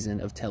greatest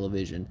season of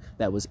television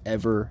that was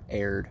ever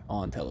aired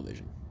on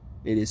television.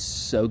 It is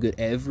so good.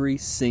 Every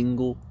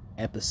single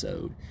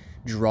episode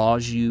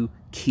draws you,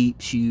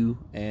 keeps you,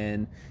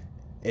 and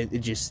it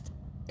just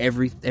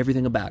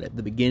everything about it,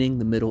 the beginning,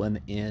 the middle, and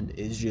the end,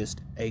 is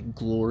just a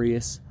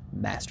glorious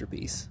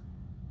masterpiece.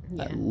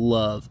 I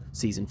love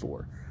season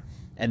 4.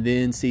 And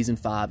then season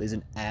 5 is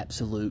an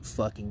absolute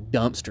fucking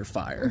dumpster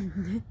fire.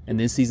 And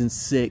then season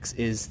 6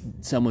 is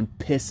someone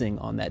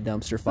pissing on that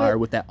dumpster fire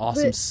with that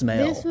awesome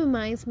smell. This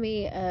reminds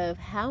me of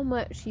how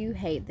much you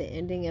hate the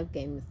ending of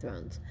Game of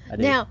Thrones. I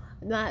do.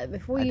 Now,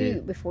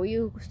 before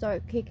you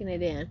start kicking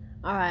it in,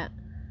 all right,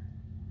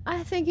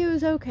 I think it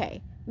was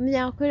okay.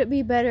 Now, could it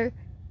be better?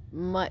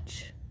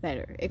 Much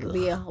better. It could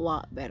be a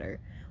lot better.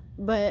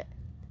 But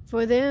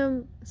for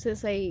them,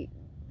 since I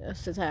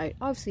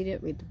obviously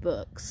didn't read the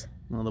books.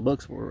 Well, the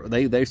books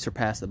they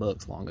surpassed the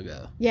books long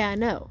ago. Yeah, I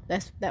know.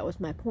 That was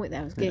my point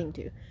that I was getting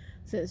to.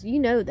 Since you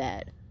know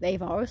that,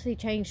 they've obviously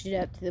changed it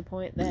up to the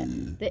point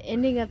that the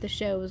ending of the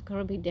show is going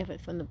to be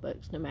different from the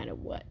books no matter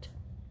what.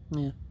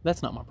 Yeah,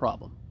 that's not my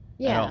problem.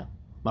 Yeah. At all.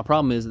 My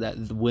problem is that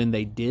when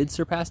they did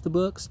surpass the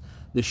books,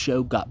 the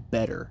show got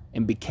better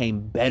and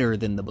became better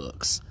than the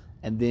books.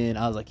 And then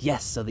I was like,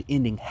 yes, so the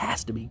ending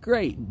has to be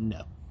great.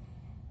 No.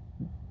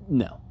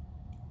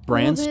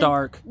 Bran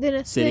Stark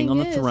sitting on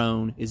the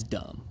throne is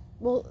dumb.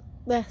 Well,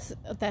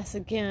 that's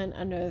again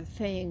another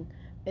thing,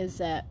 is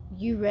that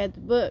you read the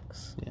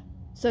books. Yeah.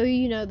 So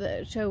you know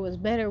the show was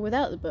better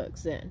without the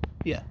books then.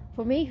 Yeah.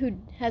 For me, who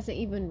hasn't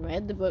even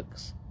read the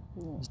books,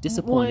 I was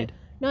disappointed.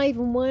 Not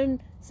even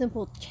one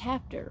simple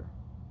chapter.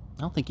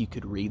 I don't think you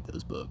could read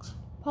those books.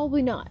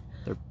 Probably not.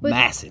 They're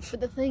massive.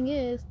 But the thing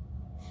is,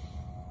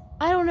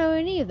 I don't know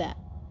any of that.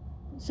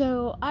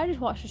 So I just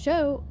watched the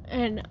show,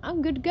 and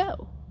I'm good to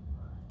go.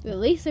 At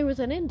least there was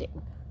an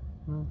ending.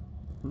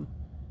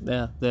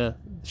 Yeah, the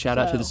shout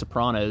out to The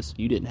Sopranos.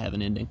 You didn't have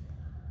an ending.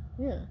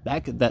 Yeah.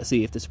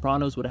 See, if The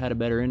Sopranos would have had a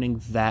better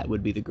ending, that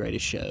would be the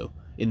greatest show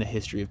in the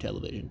history of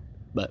television.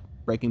 But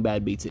Breaking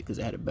Bad beats it because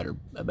it had a better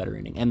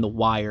ending, and The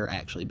Wire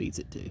actually beats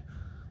it too.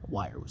 The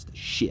Wire was the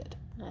shit.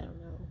 I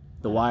don't know.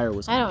 The Wire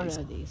was amazing. I don't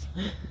know these.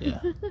 Yeah,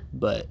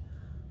 but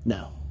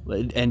no.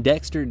 And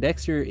Dexter,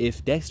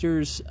 if Dexter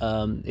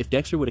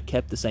would have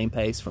kept the same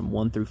pace from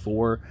 1 through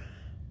 4,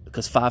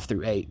 because 5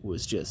 through 8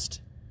 was just,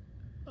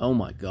 oh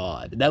my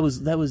god, that was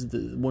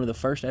one of the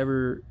first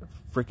ever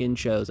freaking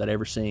shows I'd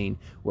ever seen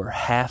where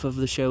half of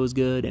the show is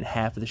good and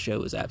half of the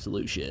show is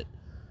absolute shit.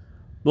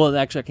 Well,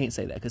 actually, I can't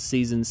say that because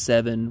season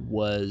 7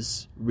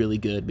 was really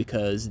good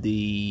because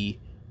the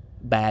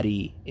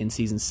baddie in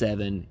season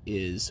 7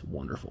 is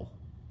wonderful.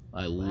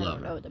 I love her. I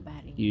don't know the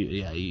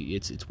baddie.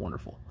 It's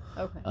wonderful.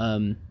 Okay.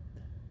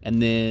 And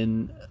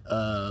then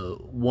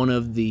one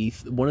of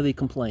the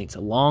complaints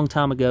a long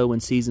time ago when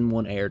season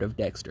 1 aired of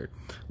Dexter,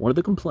 one of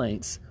the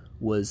complaints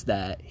was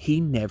that he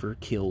never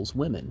kills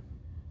women.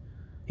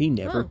 He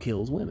never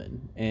kills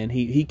women, and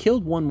he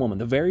killed one woman.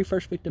 The very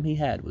first victim he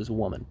had was a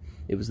woman.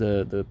 It was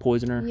the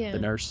poisoner, the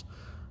nurse.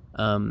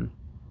 And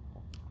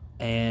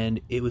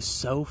it was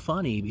so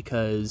funny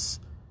because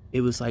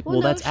it was like,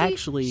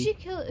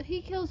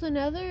 he kills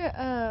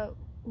another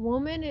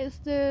woman. Is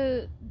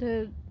the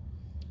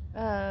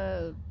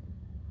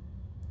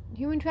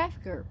human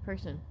trafficker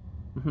person.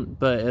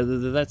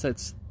 But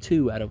that's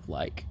 2 out of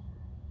like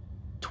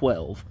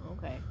 12.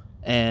 Okay.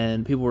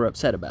 And people were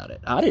upset about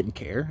it. I didn't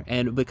care,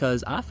 and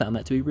because I found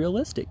that to be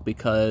realistic,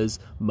 because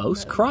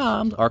most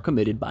crimes are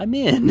committed by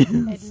men.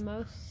 And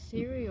most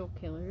serial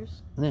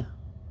killers are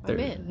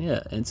men.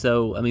 Yeah, and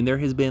so, I mean, there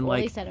has been at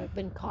least that have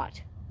been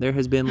caught. There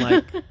has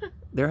been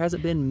there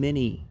hasn't been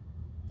many.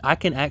 I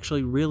can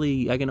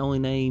only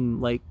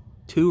name like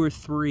 2 or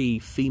 3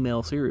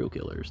 female serial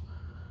killers.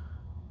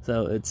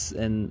 So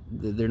and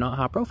they're not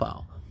high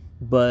profile,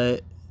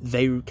 but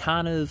they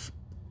kind of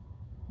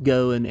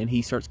go and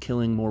he starts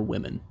killing more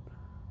women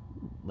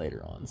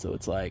later on. So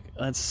it's like,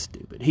 that's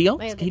stupid. He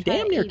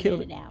damn near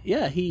killed it.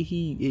 Yeah,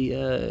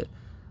 he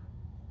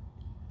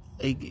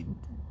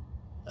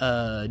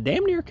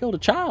damn near killed a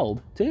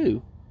child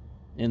too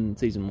in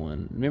season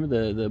 1.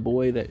 Remember the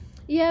boy that?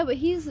 Yeah, but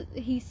he's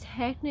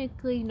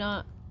technically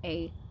not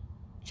a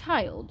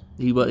child.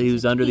 He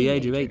was under the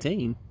age of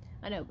 18.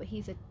 I know, but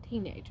he's a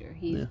teenager.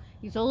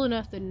 He's old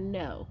enough to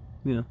know.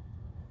 Yeah.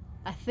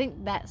 I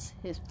think that's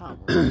his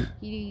problem.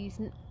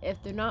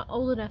 If they're not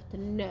old enough to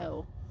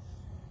know,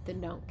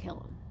 then don't kill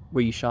him. Were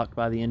you shocked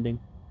by the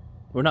ending?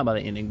 Or not by the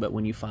ending, but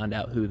when you find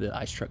out who the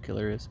ice truck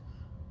killer is?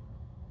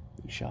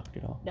 Were you shocked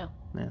at all? No.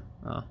 Yeah.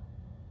 Oh.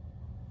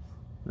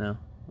 No.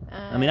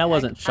 I mean, I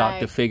wasn't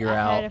shocked to figure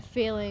out. I had a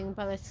feeling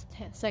by the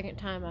second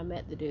time I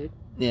met the dude.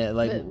 Yeah,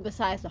 like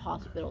besides the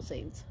hospital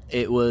scenes.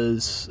 It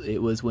was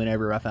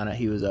whenever I found out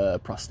he was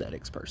a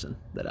prosthetics person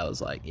that I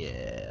was like,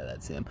 yeah,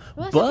 that's him.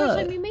 Well, that's the first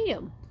time you meet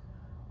him.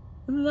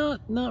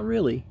 Not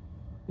really.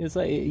 It's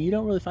like you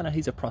don't really find out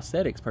he's a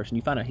prosthetics person.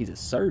 You find out he's a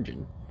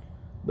surgeon,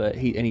 but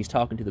he's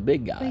talking to the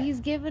big guy. But he's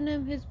giving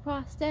him his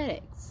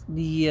prosthetics.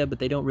 Yeah, but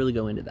they don't really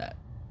go into that.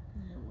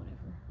 Whatever.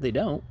 They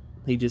don't.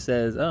 He just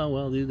says, "Oh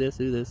well, do this,"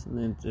 and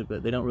then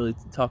but they don't really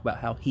talk about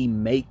how he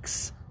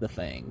makes the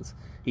things.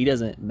 He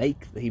doesn't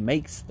make. He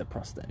makes the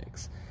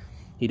prosthetics.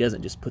 He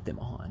doesn't just put them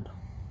on.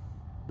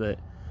 But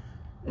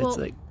it's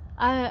like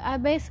I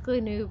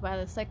basically knew by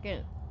the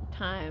second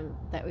time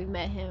that we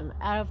met him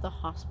out of the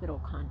hospital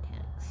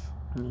context.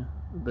 Yeah,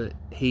 but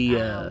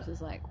I was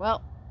just like,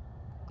 well,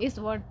 he's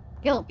the one.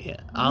 Kill him. Yeah,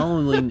 I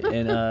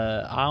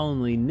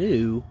only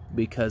knew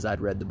because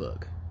I'd read the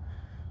book,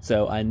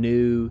 so I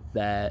knew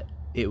that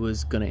it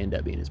was going to end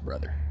up being his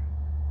brother.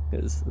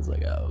 Because it's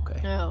like, oh, okay.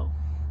 Oh.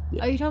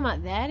 Yeah. Are you talking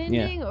about that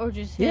ending or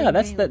just him? Yeah,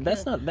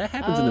 that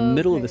happens in the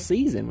middle of the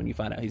season when you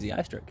find out he's the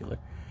ice truck killer.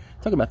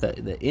 Talking about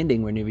the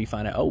ending whenever you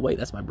find out, oh wait,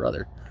 that's my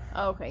brother.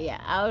 Okay,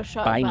 yeah, I was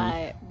shocked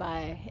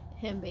by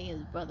him being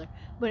his brother,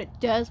 but it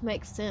does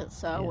make sense.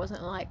 So I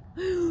wasn't like,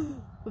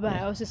 but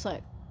I was just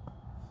like,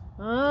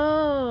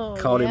 oh,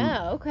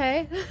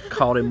 okay.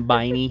 Called him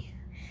Biney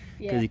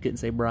because he couldn't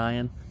say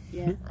Brian.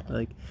 Yeah,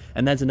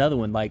 and that's another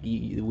one. Like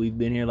we've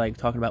been here, like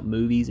talking about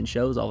movies and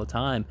shows all the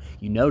time.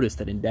 You notice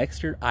that in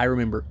Dexter, I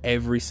remember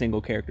every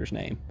single character's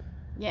name.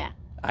 Yeah,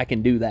 I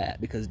can do that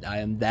because I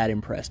am that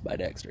impressed by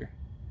Dexter.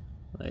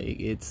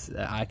 Like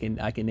I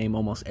can name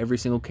almost every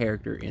single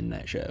character in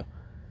that show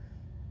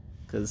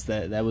because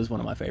that was one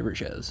of my favorite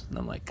shows, and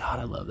I'm like, God,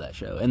 I love that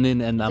show. And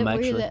I'm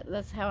actually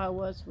that's how I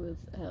was with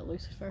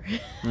Lucifer.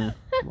 Yeah,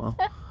 well,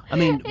 I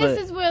mean, this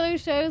is one of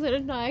those shows that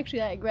is not actually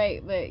that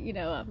great, but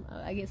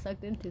I get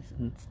sucked into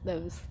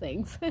those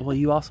things. Well,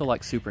 you also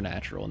like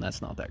Supernatural, and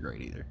that's not that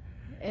great either.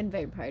 And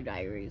Vampire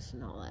Diaries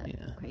and all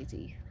that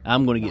crazy.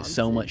 I'm going to get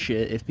so much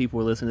shit if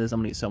people are listening to this. I'm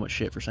going to get so much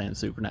shit for saying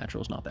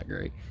Supernatural is not that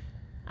great.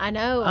 I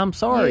know. I'm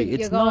sorry,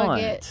 it's not.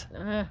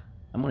 I'm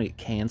I'm going to get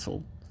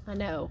canceled. I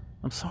know.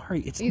 I'm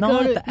sorry, it's You're not.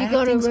 gonna, The you're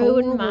gonna acting's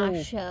ruin horrible.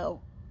 my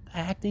show. The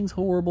acting's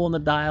horrible and the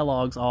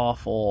dialogue's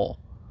awful.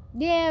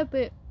 Yeah,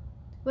 but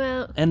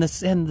and the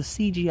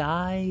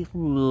CGI,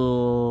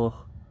 ugh,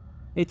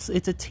 it's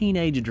a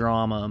teenage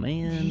drama,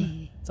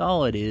 man. That's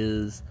all it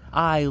is.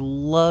 I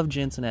love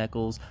Jensen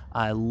Ackles.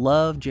 I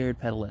love Jared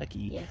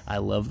Padalecki. Yes. I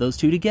love those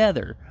two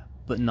together,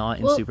 but not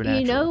in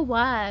Supernatural. You know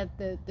why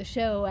the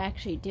show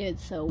actually did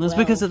so well? It's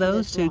because of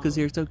those two, because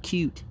they're so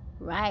cute.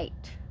 Right.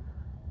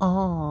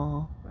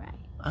 Aww. Right.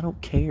 I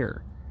don't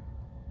care.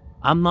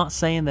 I'm not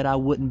saying that I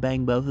wouldn't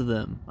bang both of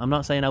them. I'm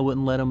not saying I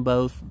wouldn't let them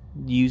both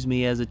use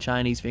me as a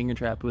Chinese finger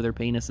trap with their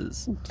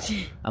penises.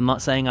 I'm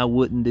not saying I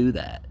wouldn't do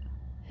that.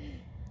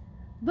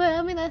 But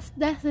I mean,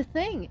 that's the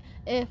thing.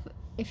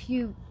 If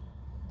you,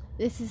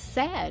 this is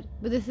sad,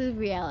 but this is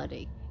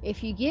reality.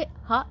 If you get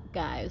hot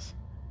guys,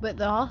 but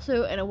they're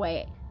also in a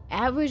way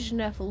average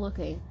enough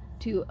looking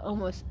to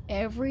almost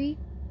every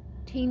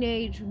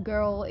teenage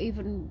girl,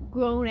 even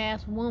grown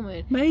ass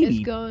woman,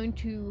 is going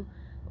to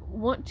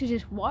want to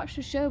just watch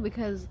the show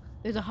because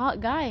there's a hot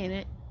guy in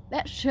it.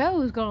 That show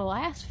is gonna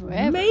last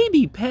forever.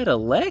 Maybe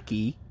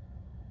Padalecki,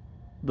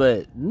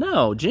 but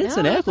no,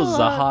 Jensen Ackles is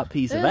a hot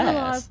piece of ass. There's a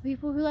lot of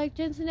people who like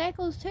Jensen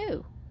Ackles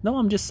too. No,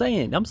 I'm just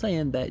saying. I'm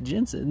saying that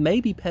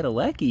maybe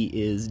Padalecki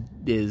is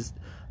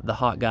the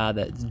hot guy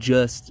that's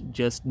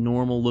just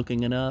normal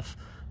looking enough.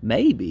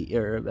 Maybe,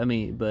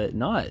 but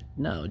not.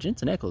 No,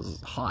 Jensen Ackles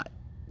is hot.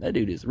 That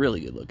dude is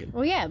really good looking.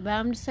 Well, yeah, but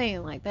I'm just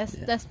saying, like,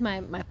 that's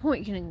my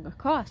point getting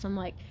across. I'm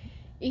like,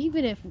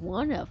 even if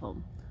one of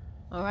them,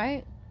 all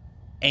right?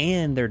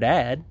 And their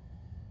dad.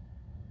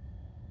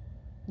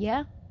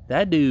 Yeah.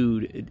 That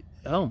dude,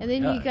 oh my And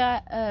then God. you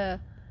got,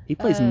 he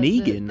plays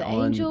Negan the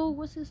on... Angel,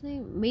 what's his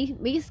name?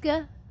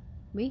 Misha?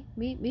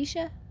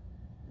 Misha?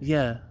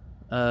 Yeah.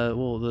 Castiel? I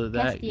was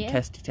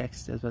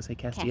about to say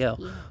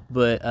Castiel.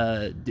 But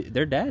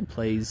their dad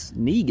plays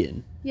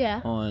Negan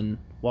on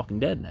Walking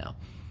Dead now.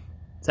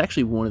 It's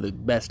actually one of the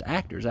best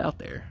actors out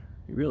there.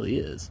 He really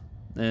is.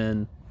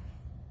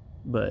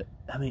 But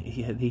I mean,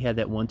 he had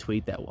that one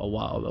tweet they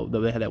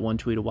had that one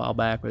tweet a while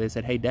back where they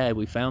said, "Hey, Dad,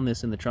 we found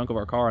this in the trunk of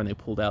our car," and they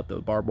pulled out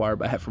the barbed wire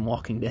bat from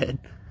Walking Dead.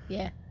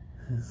 Yeah.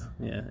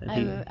 Yeah.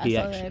 And he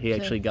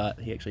actually got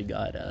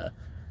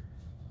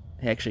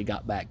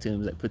back to him.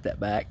 He's like, "Put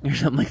that back," or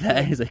something like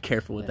that. He's like,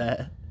 "Careful with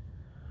that."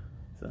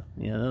 So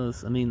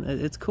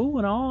it's cool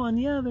and all, and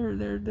yeah,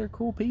 they're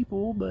cool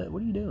people. But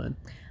what are you doing?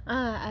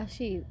 I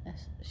see a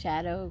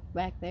shadow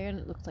back there, and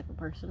it looks like a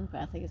person,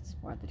 but I think it's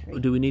part of the tree.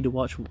 Do we need to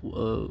watch?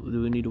 What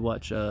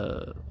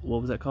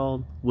was that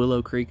called?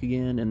 Willow Creek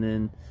again, and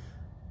then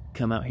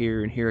come out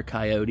here and hear a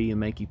coyote and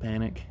make you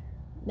panic?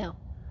 No.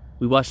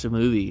 We watched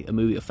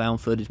a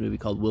found footage movie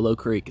called Willow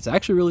Creek. It's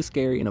actually really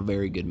scary and a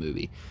very good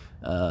movie,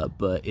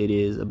 but it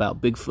is about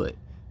Bigfoot.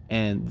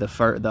 And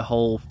the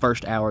whole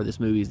first hour of this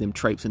movie is them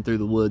traipsing through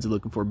the woods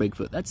looking for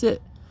Bigfoot. That's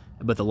it.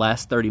 But the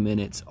last 30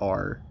 minutes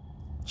are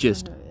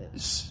just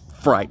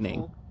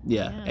frightening.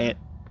 Yeah.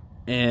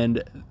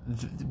 And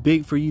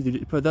big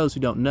for those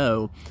who don't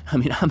know, I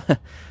mean, I'm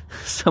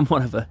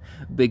somewhat of a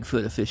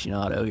Bigfoot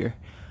aficionado here.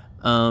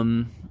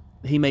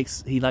 He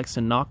likes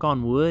to knock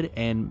on wood,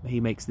 and he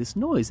makes this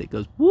noise that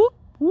goes whoop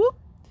whoop.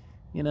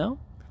 You know,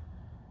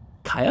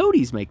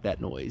 coyotes make that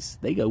noise.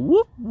 They go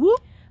whoop whoop.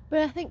 But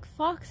I think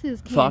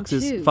foxes can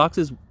too.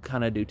 Foxes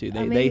kind of do too.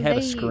 They have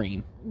a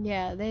scream.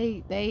 Yeah,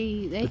 they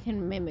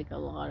can mimic a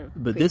lot of.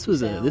 But this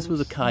was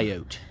a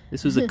coyote.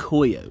 This was a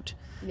coyote.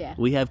 Yeah.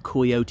 We have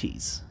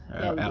coyotes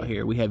out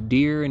here. We have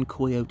deer and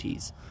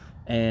coyotes.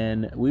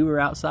 And we were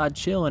outside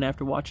chilling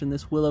after watching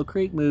this Willow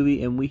Creek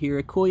movie, and we hear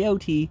a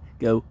coyote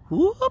go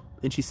whoop.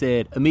 And she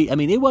said, I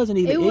mean, it wasn't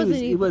even.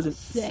 It wasn't.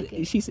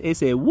 It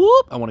said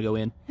whoop. I want to go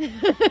in.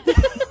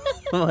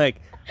 I'm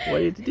like, what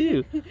did it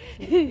do?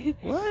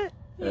 What?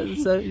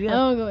 So yeah, I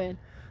won't go in.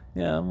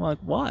 Yeah, I'm like,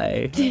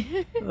 why?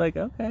 Like,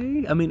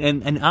 okay. I mean,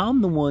 and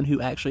I'm the one who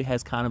actually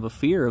has kind of a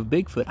fear of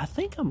Bigfoot. I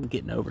think I'm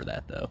getting over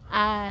that though.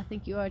 I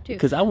think you are too.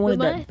 Because I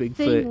wanted that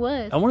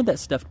Bigfoot. I wanted that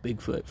stuffed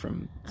Bigfoot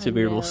from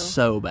Sevierville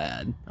so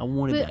bad. I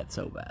wanted that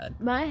so bad.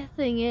 My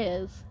thing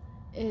is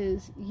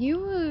you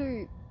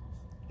were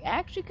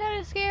actually kind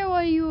of scared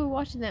while you were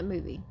watching that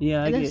movie.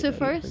 Yeah, and that's the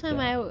first time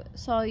I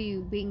saw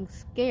you being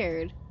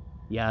scared.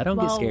 Yeah, I don't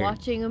get scared while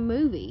watching a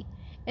movie.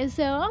 And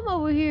so I'm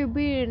over here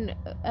being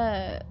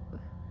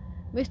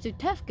Mr.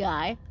 Tough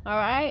Guy, all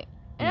right?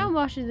 And I'm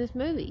watching this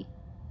movie.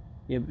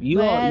 Yeah,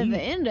 by the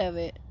end of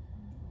it,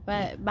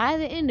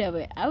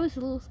 I was a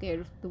little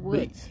scared of the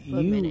woods for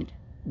a minute.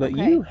 But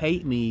you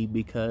hate me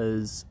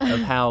because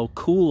of how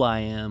cool I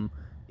am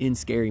in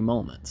scary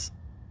moments.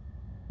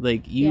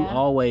 Like, you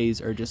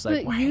always are just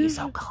like, why are you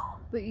so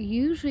calm? But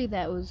usually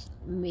that was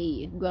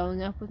me.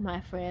 Growing up with my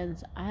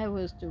friends, I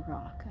was the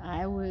rock.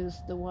 I was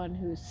the one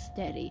who was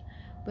steady.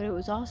 But it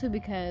was also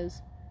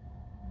because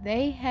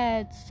they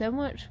had so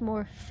much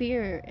more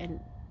fear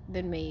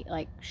than me,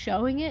 like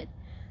showing it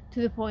to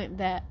the point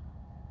that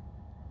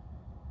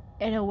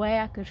in a way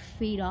I could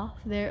feed off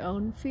their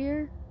own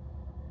fear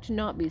to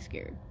not be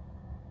scared.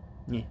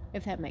 Yeah.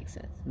 If that makes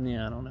sense.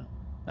 Yeah, I don't know.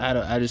 I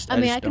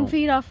mean, I can don't.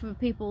 feed off of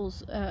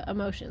people's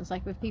emotions.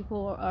 Like, if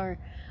people are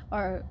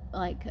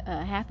like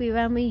happy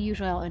around me,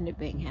 usually I'll end up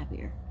being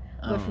happier.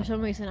 But for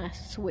some reason, I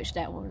switched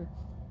that one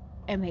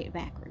and made it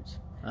backwards.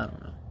 I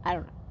don't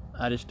know.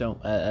 I just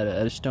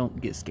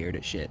don't get scared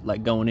at shit.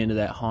 Like going into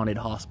that haunted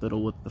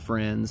hospital with the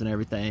friends and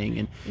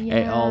everything,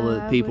 and all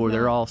the people,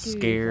 they're all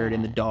scared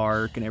in the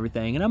dark and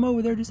everything, and I'm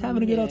over there just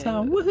having a good old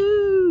time.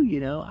 Woohoo! You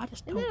know, I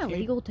just don't care. Isn't that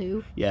illegal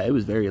too? Yeah, it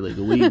was very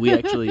illegal.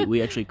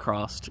 We actually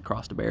crossed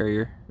a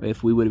barrier.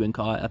 If we would have been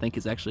caught, I think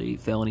it's actually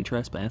felony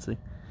trespassing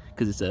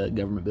because it's a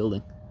government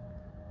building.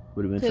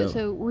 Would have been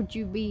so would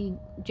you be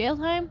jail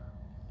time?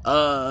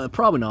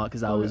 Probably not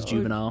because I was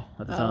juvenile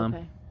at the time.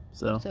 Okay.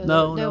 So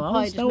no,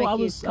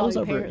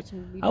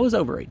 I was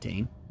over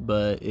 18,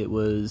 but it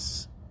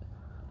was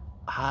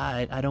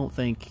I don't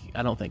think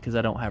because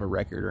I don't have a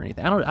record or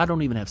anything. I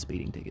don't even have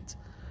speeding tickets,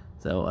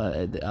 so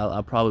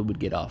I probably would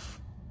get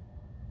off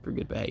for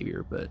good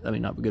behavior. But I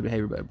mean, not for good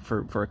behavior, but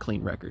for a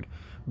clean record.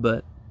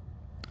 But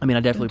I mean,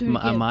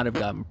 I might have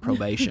gotten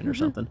probation or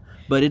something.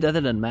 But that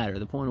doesn't matter.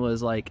 The point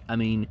was, like, I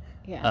mean,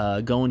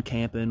 going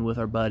camping with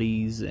our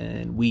buddies,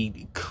 and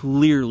we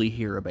clearly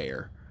hear a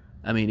bear.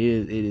 I mean,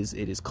 it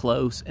is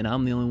close, and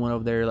I'm the only one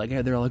over there. Like,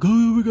 they're like,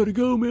 "Oh, we gotta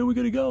go, man, we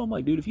gotta go." I'm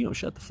like, dude, if you don't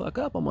shut the fuck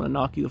up, I'm gonna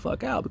knock you the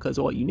fuck out, because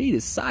what you need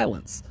is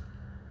silence.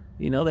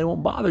 You know, they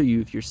won't bother you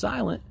if you're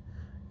silent.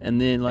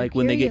 And then, like,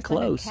 when they get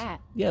close,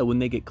 when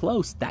they get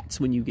close, that's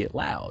when you get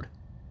loud,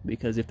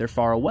 because if they're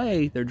far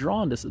away, they're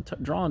drawn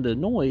to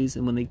noise,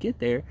 and when they get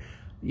there,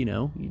 you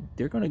know,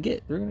 they're gonna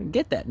get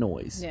that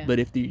noise. Yeah. But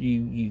if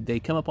they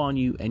come up on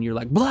you and you're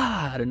like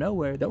blah out of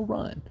nowhere, they'll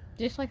run.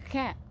 Just like a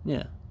cat.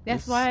 Yeah.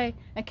 That's why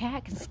a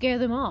cat can scare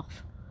them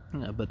off.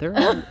 Yeah, but they're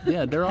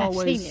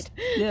always seen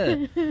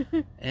it.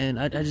 Yeah. And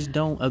I just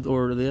don't.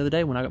 Or the other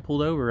day when I got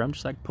pulled over, I'm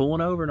just like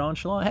pulling over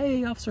nonchalant.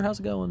 Hey, officer,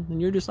 how's it going?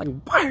 And you're just like,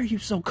 why are you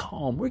so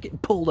calm? We're getting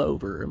pulled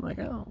over. I'm like,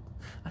 oh,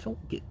 I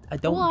don't get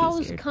scared. I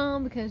was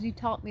calm because you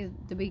taught me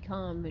to be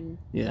calm and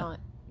not,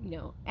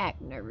 act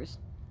nervous.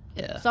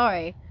 Yeah.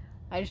 Sorry,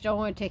 I just don't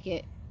want a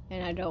ticket,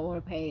 and I don't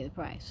want to pay the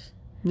price.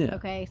 Yeah.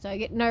 Okay, so I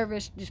get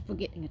nervous just for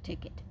getting a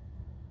ticket.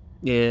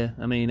 Yeah,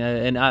 I mean,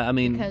 I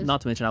mean, because,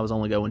 not to mention I was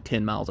only going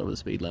 10 miles over the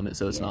speed limit,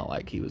 so it's not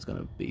like he was going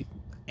to be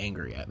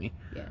angry at me.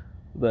 Yeah.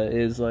 But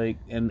it's like,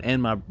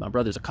 and my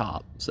brother's a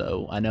cop,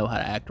 so I know how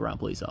to act around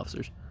police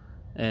officers.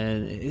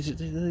 And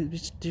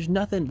there's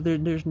nothing,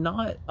 there's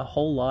not a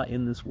whole lot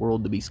in this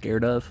world to be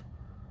scared of,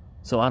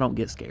 so I don't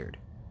get scared.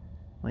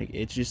 Like,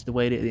 it's just the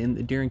way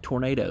during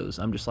tornadoes,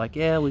 I'm just like,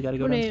 yeah, we got to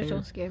go downstairs. Tornadoes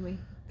don't scare me.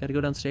 Got to go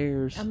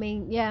downstairs. I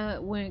mean, yeah,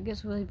 when it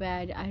gets really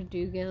bad, I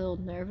do get a little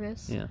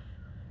nervous. Yeah.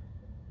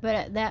 But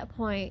at that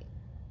point,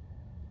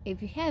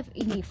 if you have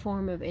any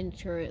form of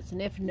insurance, and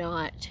if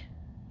not,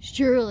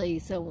 surely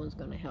someone's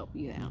going to help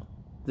you out.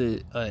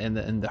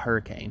 And the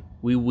hurricane.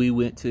 We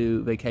went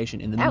to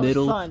vacation in the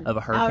middle of a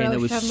hurricane. That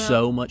was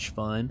so much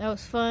fun. That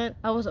was fun.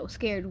 I wasn't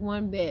scared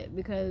one bit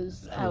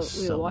because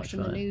we were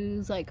watching the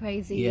news like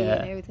crazy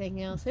and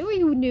everything else. And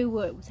we knew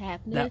what was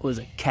happening. That was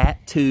a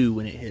Cat 2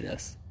 when it hit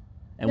us.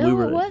 And it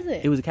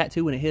wasn't. It was a Cat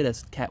 2 when it hit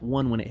us, Cat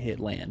 1 when it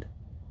hit land.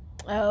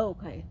 Oh,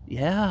 okay.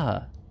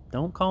 Yeah.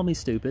 Don't call me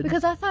stupid.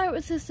 Because I thought it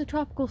was just a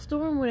tropical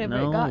storm whenever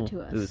it got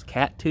to us. It was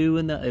Cat 2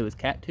 it was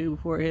Cat 2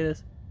 before it hit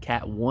us,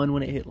 Cat 1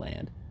 when it hit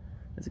land.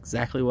 That's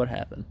exactly what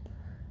happened.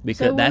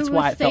 Because that's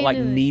why it felt like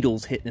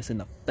needles hitting us in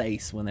the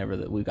face whenever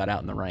we got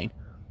out in the rain.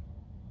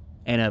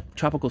 And a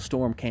tropical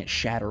storm can't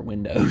shatter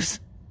windows.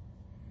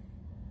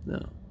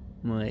 No.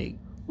 Like,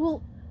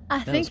 well,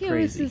 I think it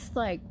was just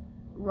like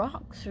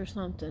rocks or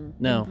something.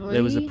 No,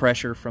 it was the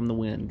pressure from the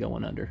wind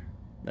going under.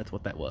 That's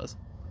what that was.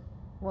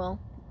 Well,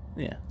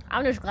 yeah.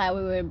 I'm just glad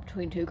we were in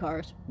between two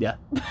cars. Yeah.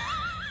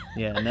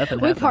 Yeah, nothing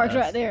happened. We parked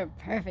right there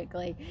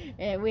perfectly.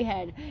 And we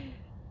had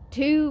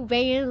two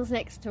vans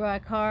next to our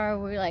car.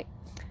 We were like,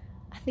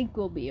 I think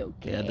we'll be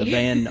okay. Yeah,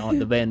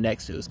 the van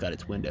next to us got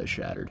its window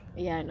shattered.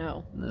 Yeah, I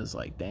know. And it was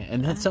like, damn.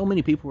 And then so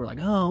many people were like,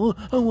 oh,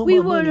 we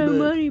want our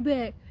money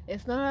back.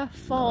 It's not our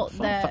fault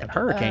that fucking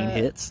hurricane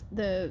hits.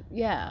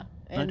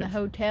 And the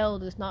hotel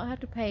does not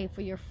have to pay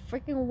for your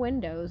freaking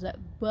windows that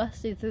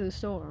busted through the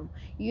storm.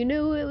 You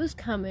knew it was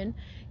coming.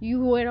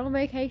 You went on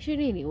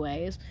vacation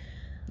anyways.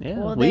 Yeah,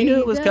 well, we knew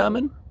it was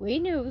coming. We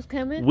knew it was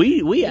coming.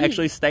 We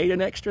actually stayed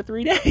an extra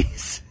 3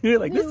 days. We were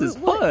like, this is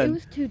fun. It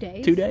was 2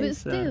 days. 2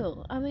 days. But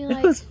still, I mean,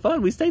 like, it was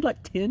fun. We stayed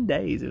like 10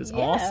 days. It was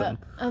awesome.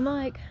 I'm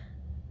like,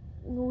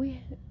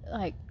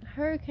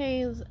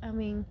 hurricanes, I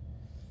mean,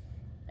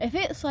 if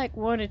it's like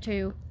 1 or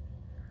 2,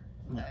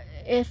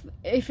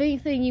 if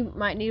anything, you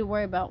might need to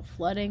worry about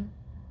flooding.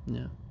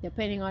 Yeah.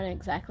 Depending on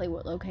exactly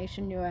what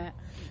location you're at.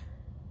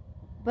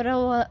 But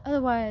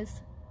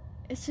otherwise,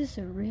 it's just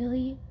a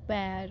really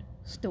bad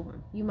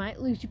storm. You might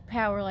lose your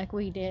power like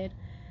we did.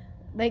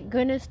 Thank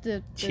goodness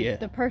the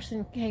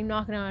person came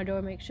knocking on our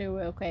door to make sure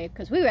we're okay,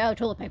 because we were out of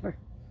toilet paper.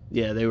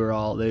 Yeah, they were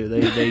all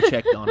they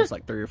checked on us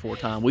like 3 or 4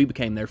 times. We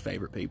became their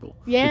favorite people.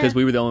 Yeah, because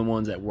we were the only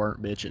ones that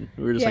weren't bitching.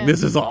 We were just like,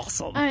 this is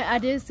awesome. I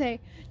did say,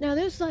 now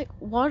there's like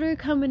water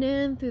coming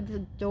in through the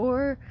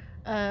door,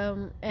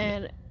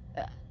 and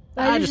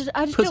I just put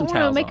don't some want to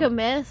towels make on a it.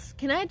 mess.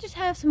 Can I just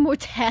have some more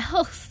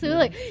towels? They're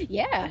like,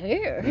 yeah,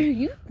 here,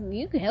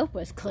 you can help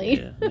us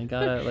clean.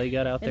 Yeah, they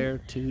got out there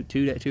two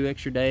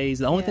extra days.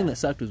 The only thing that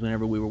sucked was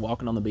whenever we were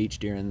walking on the beach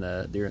during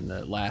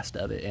the last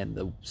of it, and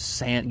the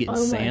getting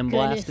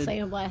sandblasted.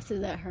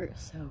 Sandblasted, that hurt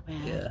so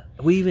bad. Yeah,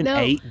 we even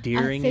ate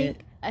during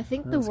it. I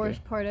think the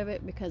worst part of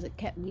it, because it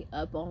kept me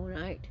up all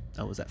night.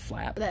 Oh, was that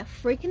flap? That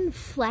freaking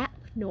flap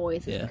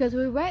noise. Yeah. Because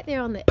we were right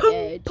there on the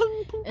edge.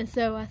 And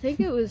so I think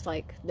it was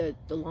like the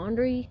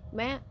laundry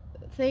mat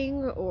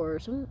thing or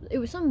it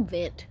was some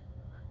vent.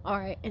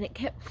 Alright, and it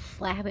kept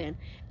flapping.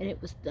 And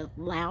it was the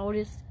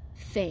loudest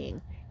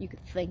thing you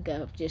could think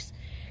of. Just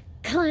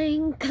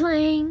clang,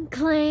 clang,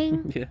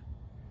 clang. Yeah.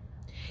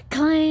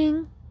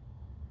 Clang.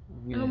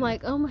 Yeah. I'm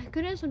like, oh my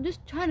goodness, I'm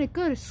just trying to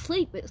go to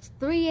sleep. It's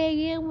 3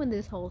 a.m. when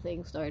this whole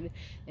thing started.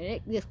 And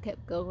it just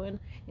kept going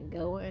and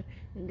going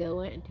and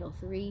going until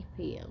 3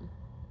 p.m.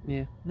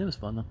 Yeah, it was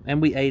fun though.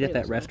 And we ate at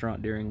that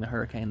restaurant during the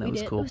hurricane. That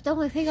was cool. It was the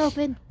only thing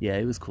open. Yeah,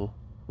 it was cool.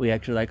 We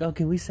actually like, oh,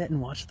 can we sit and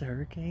watch the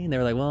hurricane? They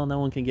were like, well, no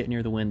one can get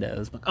near the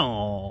windows. Like,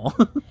 oh.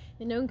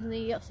 And no one can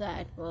eat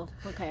outside. Well,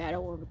 okay, I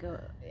don't want to go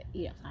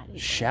eat outside either.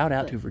 Shout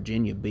out to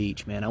Virginia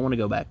Beach, man. I want to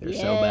go back there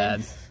so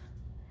bad.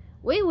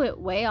 We went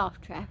way off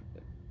track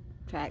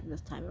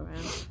this time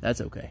around.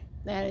 That's okay.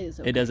 That is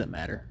okay. It doesn't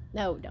matter.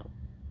 No, don't.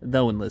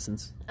 No one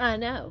listens. I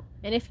know.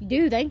 And if you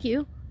do, thank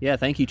you. Yeah,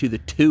 thank you to the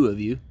two of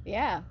you.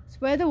 Yeah.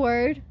 Spread the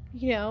word,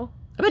 I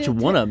bet you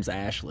one of them's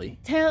Ashley.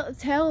 Tell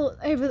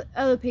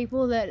other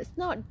people that it's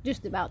not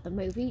just about the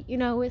movie.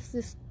 It's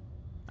just...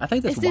 I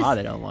think that's why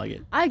they don't like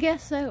it. I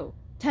guess so.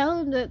 Tell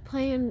them that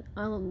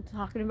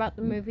talking about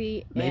the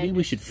movie maybe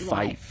we should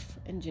fight. Life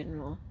in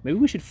general. Maybe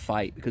we should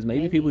fight, because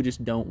maybe people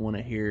just don't want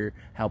to hear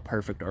how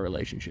perfect our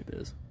relationship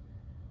is.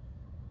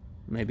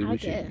 Maybe we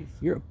should.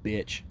 You're a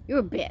bitch. You're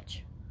a bitch.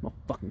 I'm gonna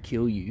fucking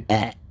kill you.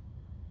 That's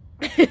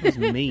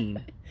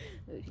mean.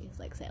 It tastes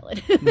like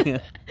salad. Yeah.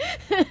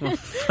 I'm gonna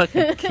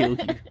fucking kill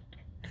you.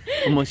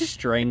 I'm gonna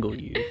strangle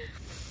you.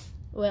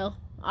 Well,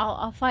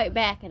 I'll fight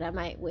back and I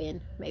might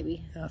win.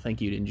 Maybe. I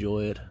think you'd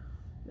enjoy it.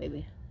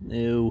 Maybe.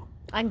 Ew.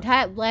 I can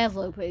type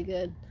Laszlo pretty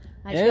good.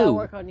 I just gotta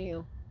work on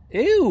you.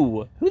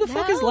 Ew. Who the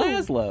fuck is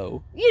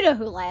Laszlo? You know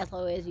who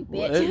Laszlo is, you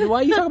bitch. Why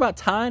are you talking about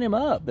tying him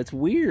up? That's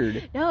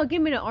weird. No,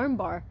 give me an arm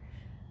bar.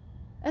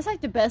 That's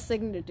like the best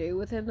thing to do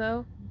with him,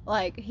 though.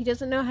 Like, he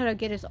doesn't know how to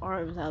get his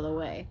arms out of the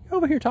way. You're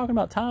over here talking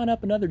about tying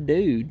up another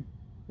dude.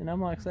 And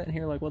I'm like sitting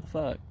here like, what the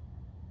fuck?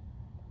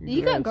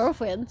 You got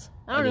girlfriends.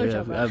 I don't know what you're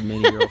talking about. I have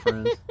many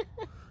girlfriends.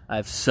 I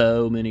have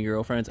so many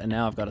girlfriends, and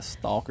now I've got a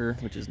stalker,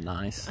 which is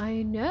nice.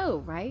 I know,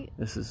 right?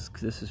 This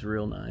is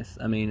real nice.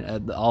 I mean,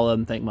 all of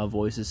them think my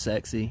voice is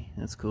sexy.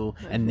 That's cool.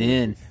 And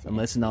then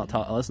let's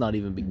not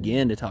even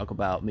begin to talk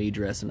about me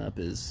dressing up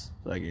as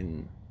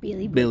fucking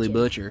Billy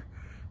Butcher,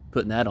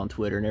 putting that on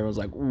Twitter, and everyone's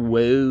like,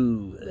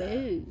 "Whoa,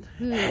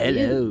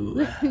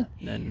 hello."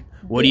 And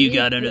what do you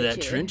got under that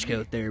trench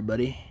coat there,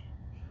 buddy?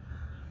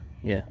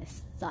 Yeah, a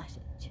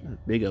sausage.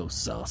 Big old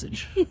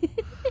sausage.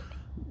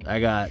 I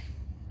got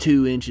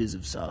 2 inches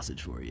of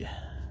sausage for you.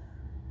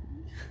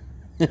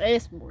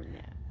 It's more than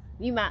that.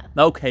 You might.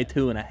 Okay,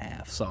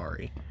 2.5.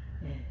 Sorry.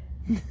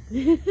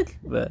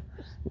 but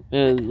I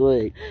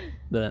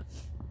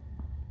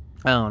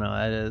don't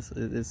know.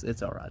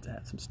 It's all right to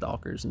have some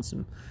stalkers and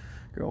some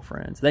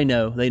girlfriends. They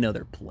know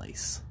their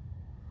place.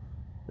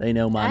 They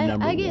know my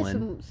number one. I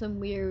get some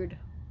weird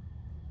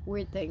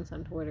things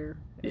on Twitter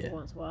every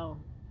once in a while.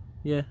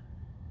 Yeah.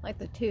 Like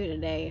the 2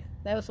 today.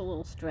 That was a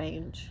little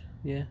strange.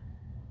 Yeah.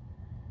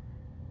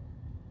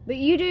 But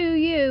you do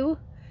you,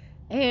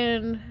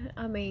 and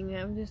I mean,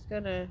 I'm just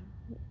gonna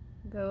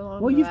go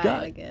along. Well,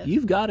 I guess.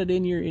 You've got it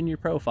in your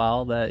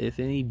profile that if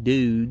any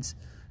dudes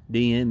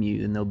DM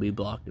you, then they'll be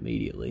blocked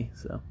immediately.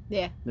 So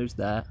yeah, there's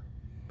that.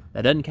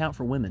 That doesn't count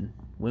for women.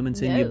 Women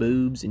send you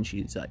boobs, and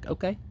she's like,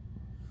 okay.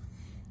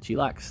 She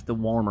likes the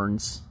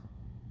warmers.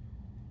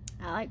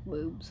 I like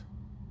boobs.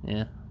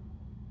 Yeah.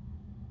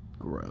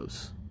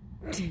 Gross.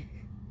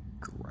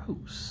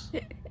 Gross.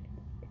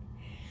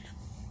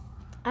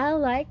 I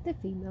like the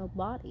female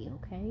body,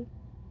 okay?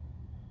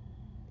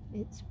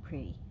 It's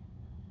pretty.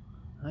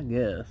 I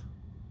guess.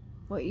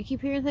 What, you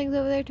keep hearing things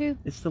over there too?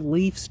 It's the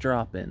leaves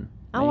dropping.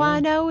 Oh, man. I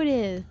know it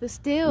is, but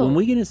still. When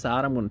we get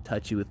inside, I'm going to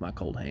touch you with my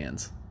cold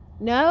hands.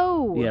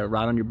 No. Yeah,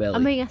 right on your belly. I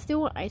mean, I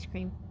still want ice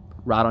cream.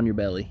 Right on your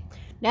belly.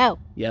 No.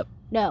 Yep.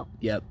 No.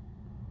 Yep.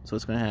 So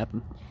what's going to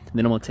happen? And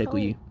then I'm going to tickle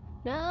you.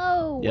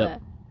 No.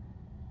 Yep.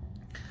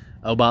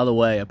 Oh, by the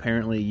way,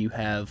 apparently you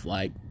have,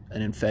 like,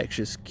 an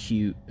infectious,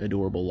 cute,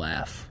 adorable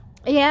laugh.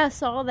 Yeah, I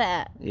saw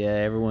that. Yeah,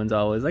 everyone's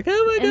always like,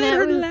 "Oh my god,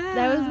 her laugh!"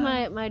 That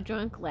was my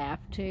drunk laugh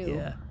too.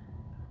 Yeah.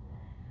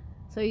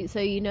 So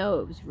you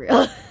know it was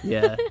real.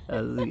 Yeah,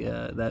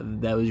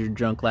 that was your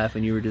drunk laugh,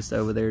 and you were just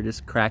over there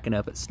just cracking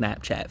up at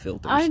Snapchat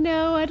filters. I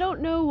know. I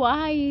don't know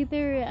why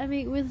either. I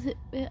mean,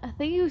 I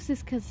think it was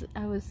just because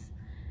I was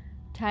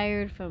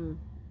tired from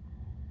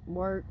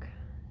work.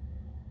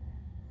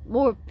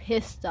 More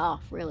pissed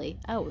off, really.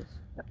 I was.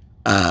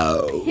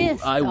 Oh,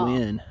 pissed I off.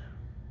 win.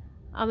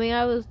 I mean,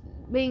 I was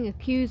being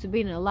accused of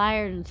being a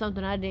liar and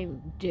something I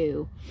didn't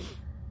do.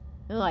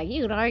 And like,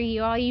 you can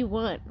argue all you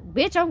want.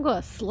 Bitch, I'm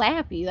going to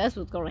slap you. That's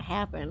what's going to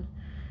happen.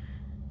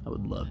 I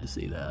would love to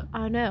see that.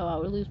 I know. I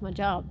would lose my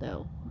job,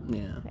 though.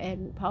 Yeah.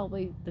 And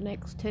probably the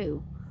next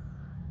 2.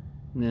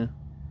 Yeah.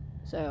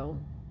 So,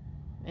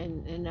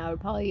 and I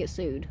would probably get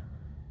sued.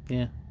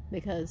 Yeah.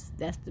 Because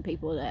that's the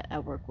people that I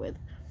work with.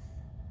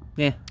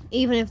 Yeah.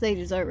 Even if they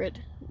deserve it,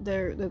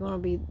 they're going to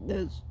be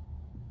those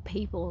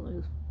people,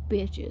 those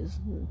bitches,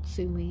 and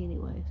sue me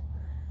anyways.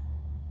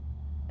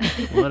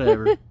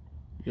 Whatever.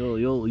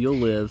 You'll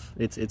live.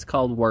 It's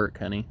called work,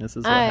 honey. This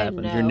is what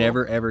happens. know. You're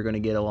never ever going to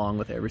get along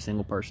with every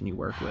single person you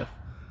work with.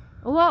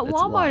 Well, It's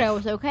Walmart, life. I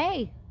was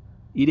okay.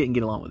 You didn't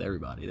get along with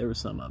everybody. There were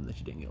some of them that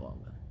you didn't get along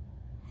with.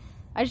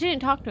 I just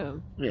didn't talk to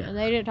them. Yeah. And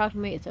they didn't talk to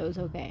me, so it was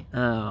okay.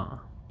 Oh.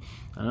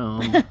 I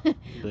know.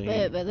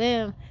 But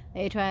them,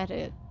 they try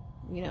to,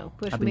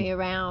 push me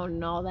around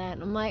and all that.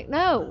 And I'm like,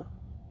 no.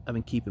 I've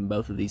been keeping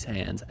both of these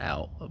hands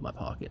out of my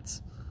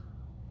pockets.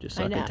 Just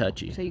so I can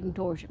touch you. So you can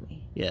torture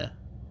me. Yeah.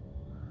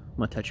 I'm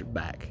gonna touch your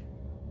back.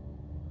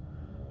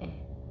 Eh.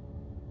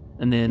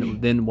 And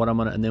then what I'm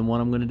gonna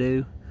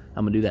do,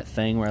 I'm gonna do that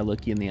thing where I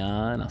look you in the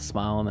eye and I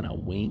smile and then I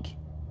wink.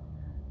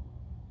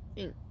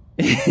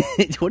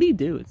 What do you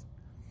do?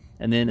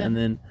 And then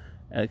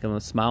I'm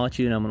gonna smile at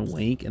you and I'm gonna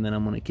wink and then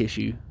I'm gonna kiss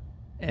you,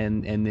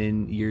 and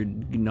then you're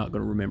not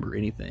gonna remember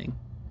anything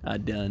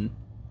I've done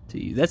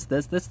to you. That's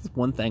the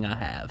one thing I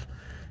have,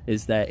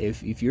 is that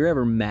if you're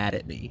ever mad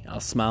at me, I'll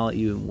smile at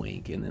you and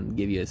wink and then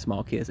give you a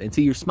small kiss. And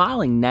so you're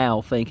smiling now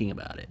thinking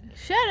about it.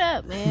 Shut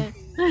up, man.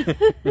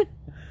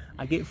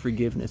 I get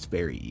forgiveness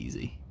very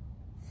easy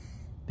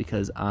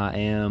because I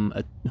am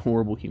a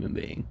horrible human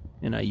being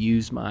and I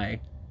use my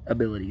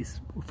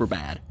abilities for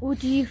bad. Well,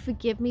 do you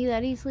forgive me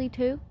that easily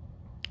too?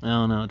 I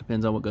don't know. It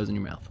depends on what goes in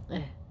your mouth.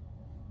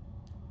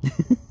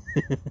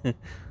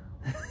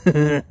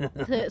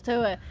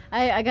 So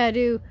I gotta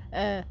do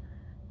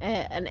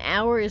an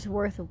hour's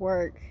worth of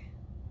work.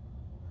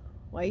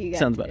 While you got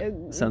sounds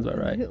about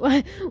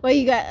right. While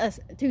you got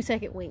a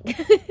 2-second wink.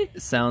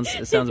 It sounds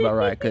about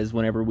right, because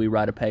whenever we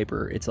write a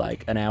paper, it's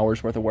like an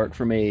hour's worth of work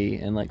for me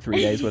and like 3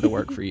 days worth of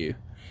work for you.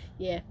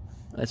 Yeah.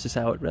 That's just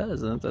how it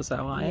does. That's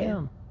how I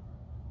am.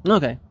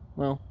 Okay.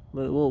 Well,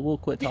 we'll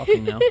quit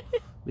talking now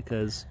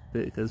because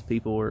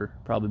people are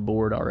probably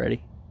bored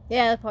already.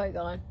 Yeah, they're probably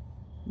gone.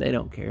 They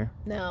don't care.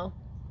 No.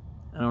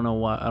 I don't know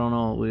why. I don't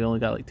know. We only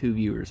got like 2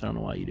 viewers. I don't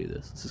know why you do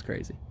this. This is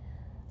crazy.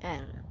 I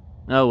don't know.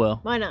 Oh well.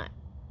 Why not?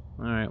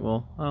 All right.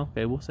 Well.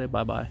 Okay. We'll say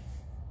bye-bye.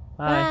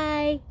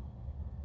 Bye.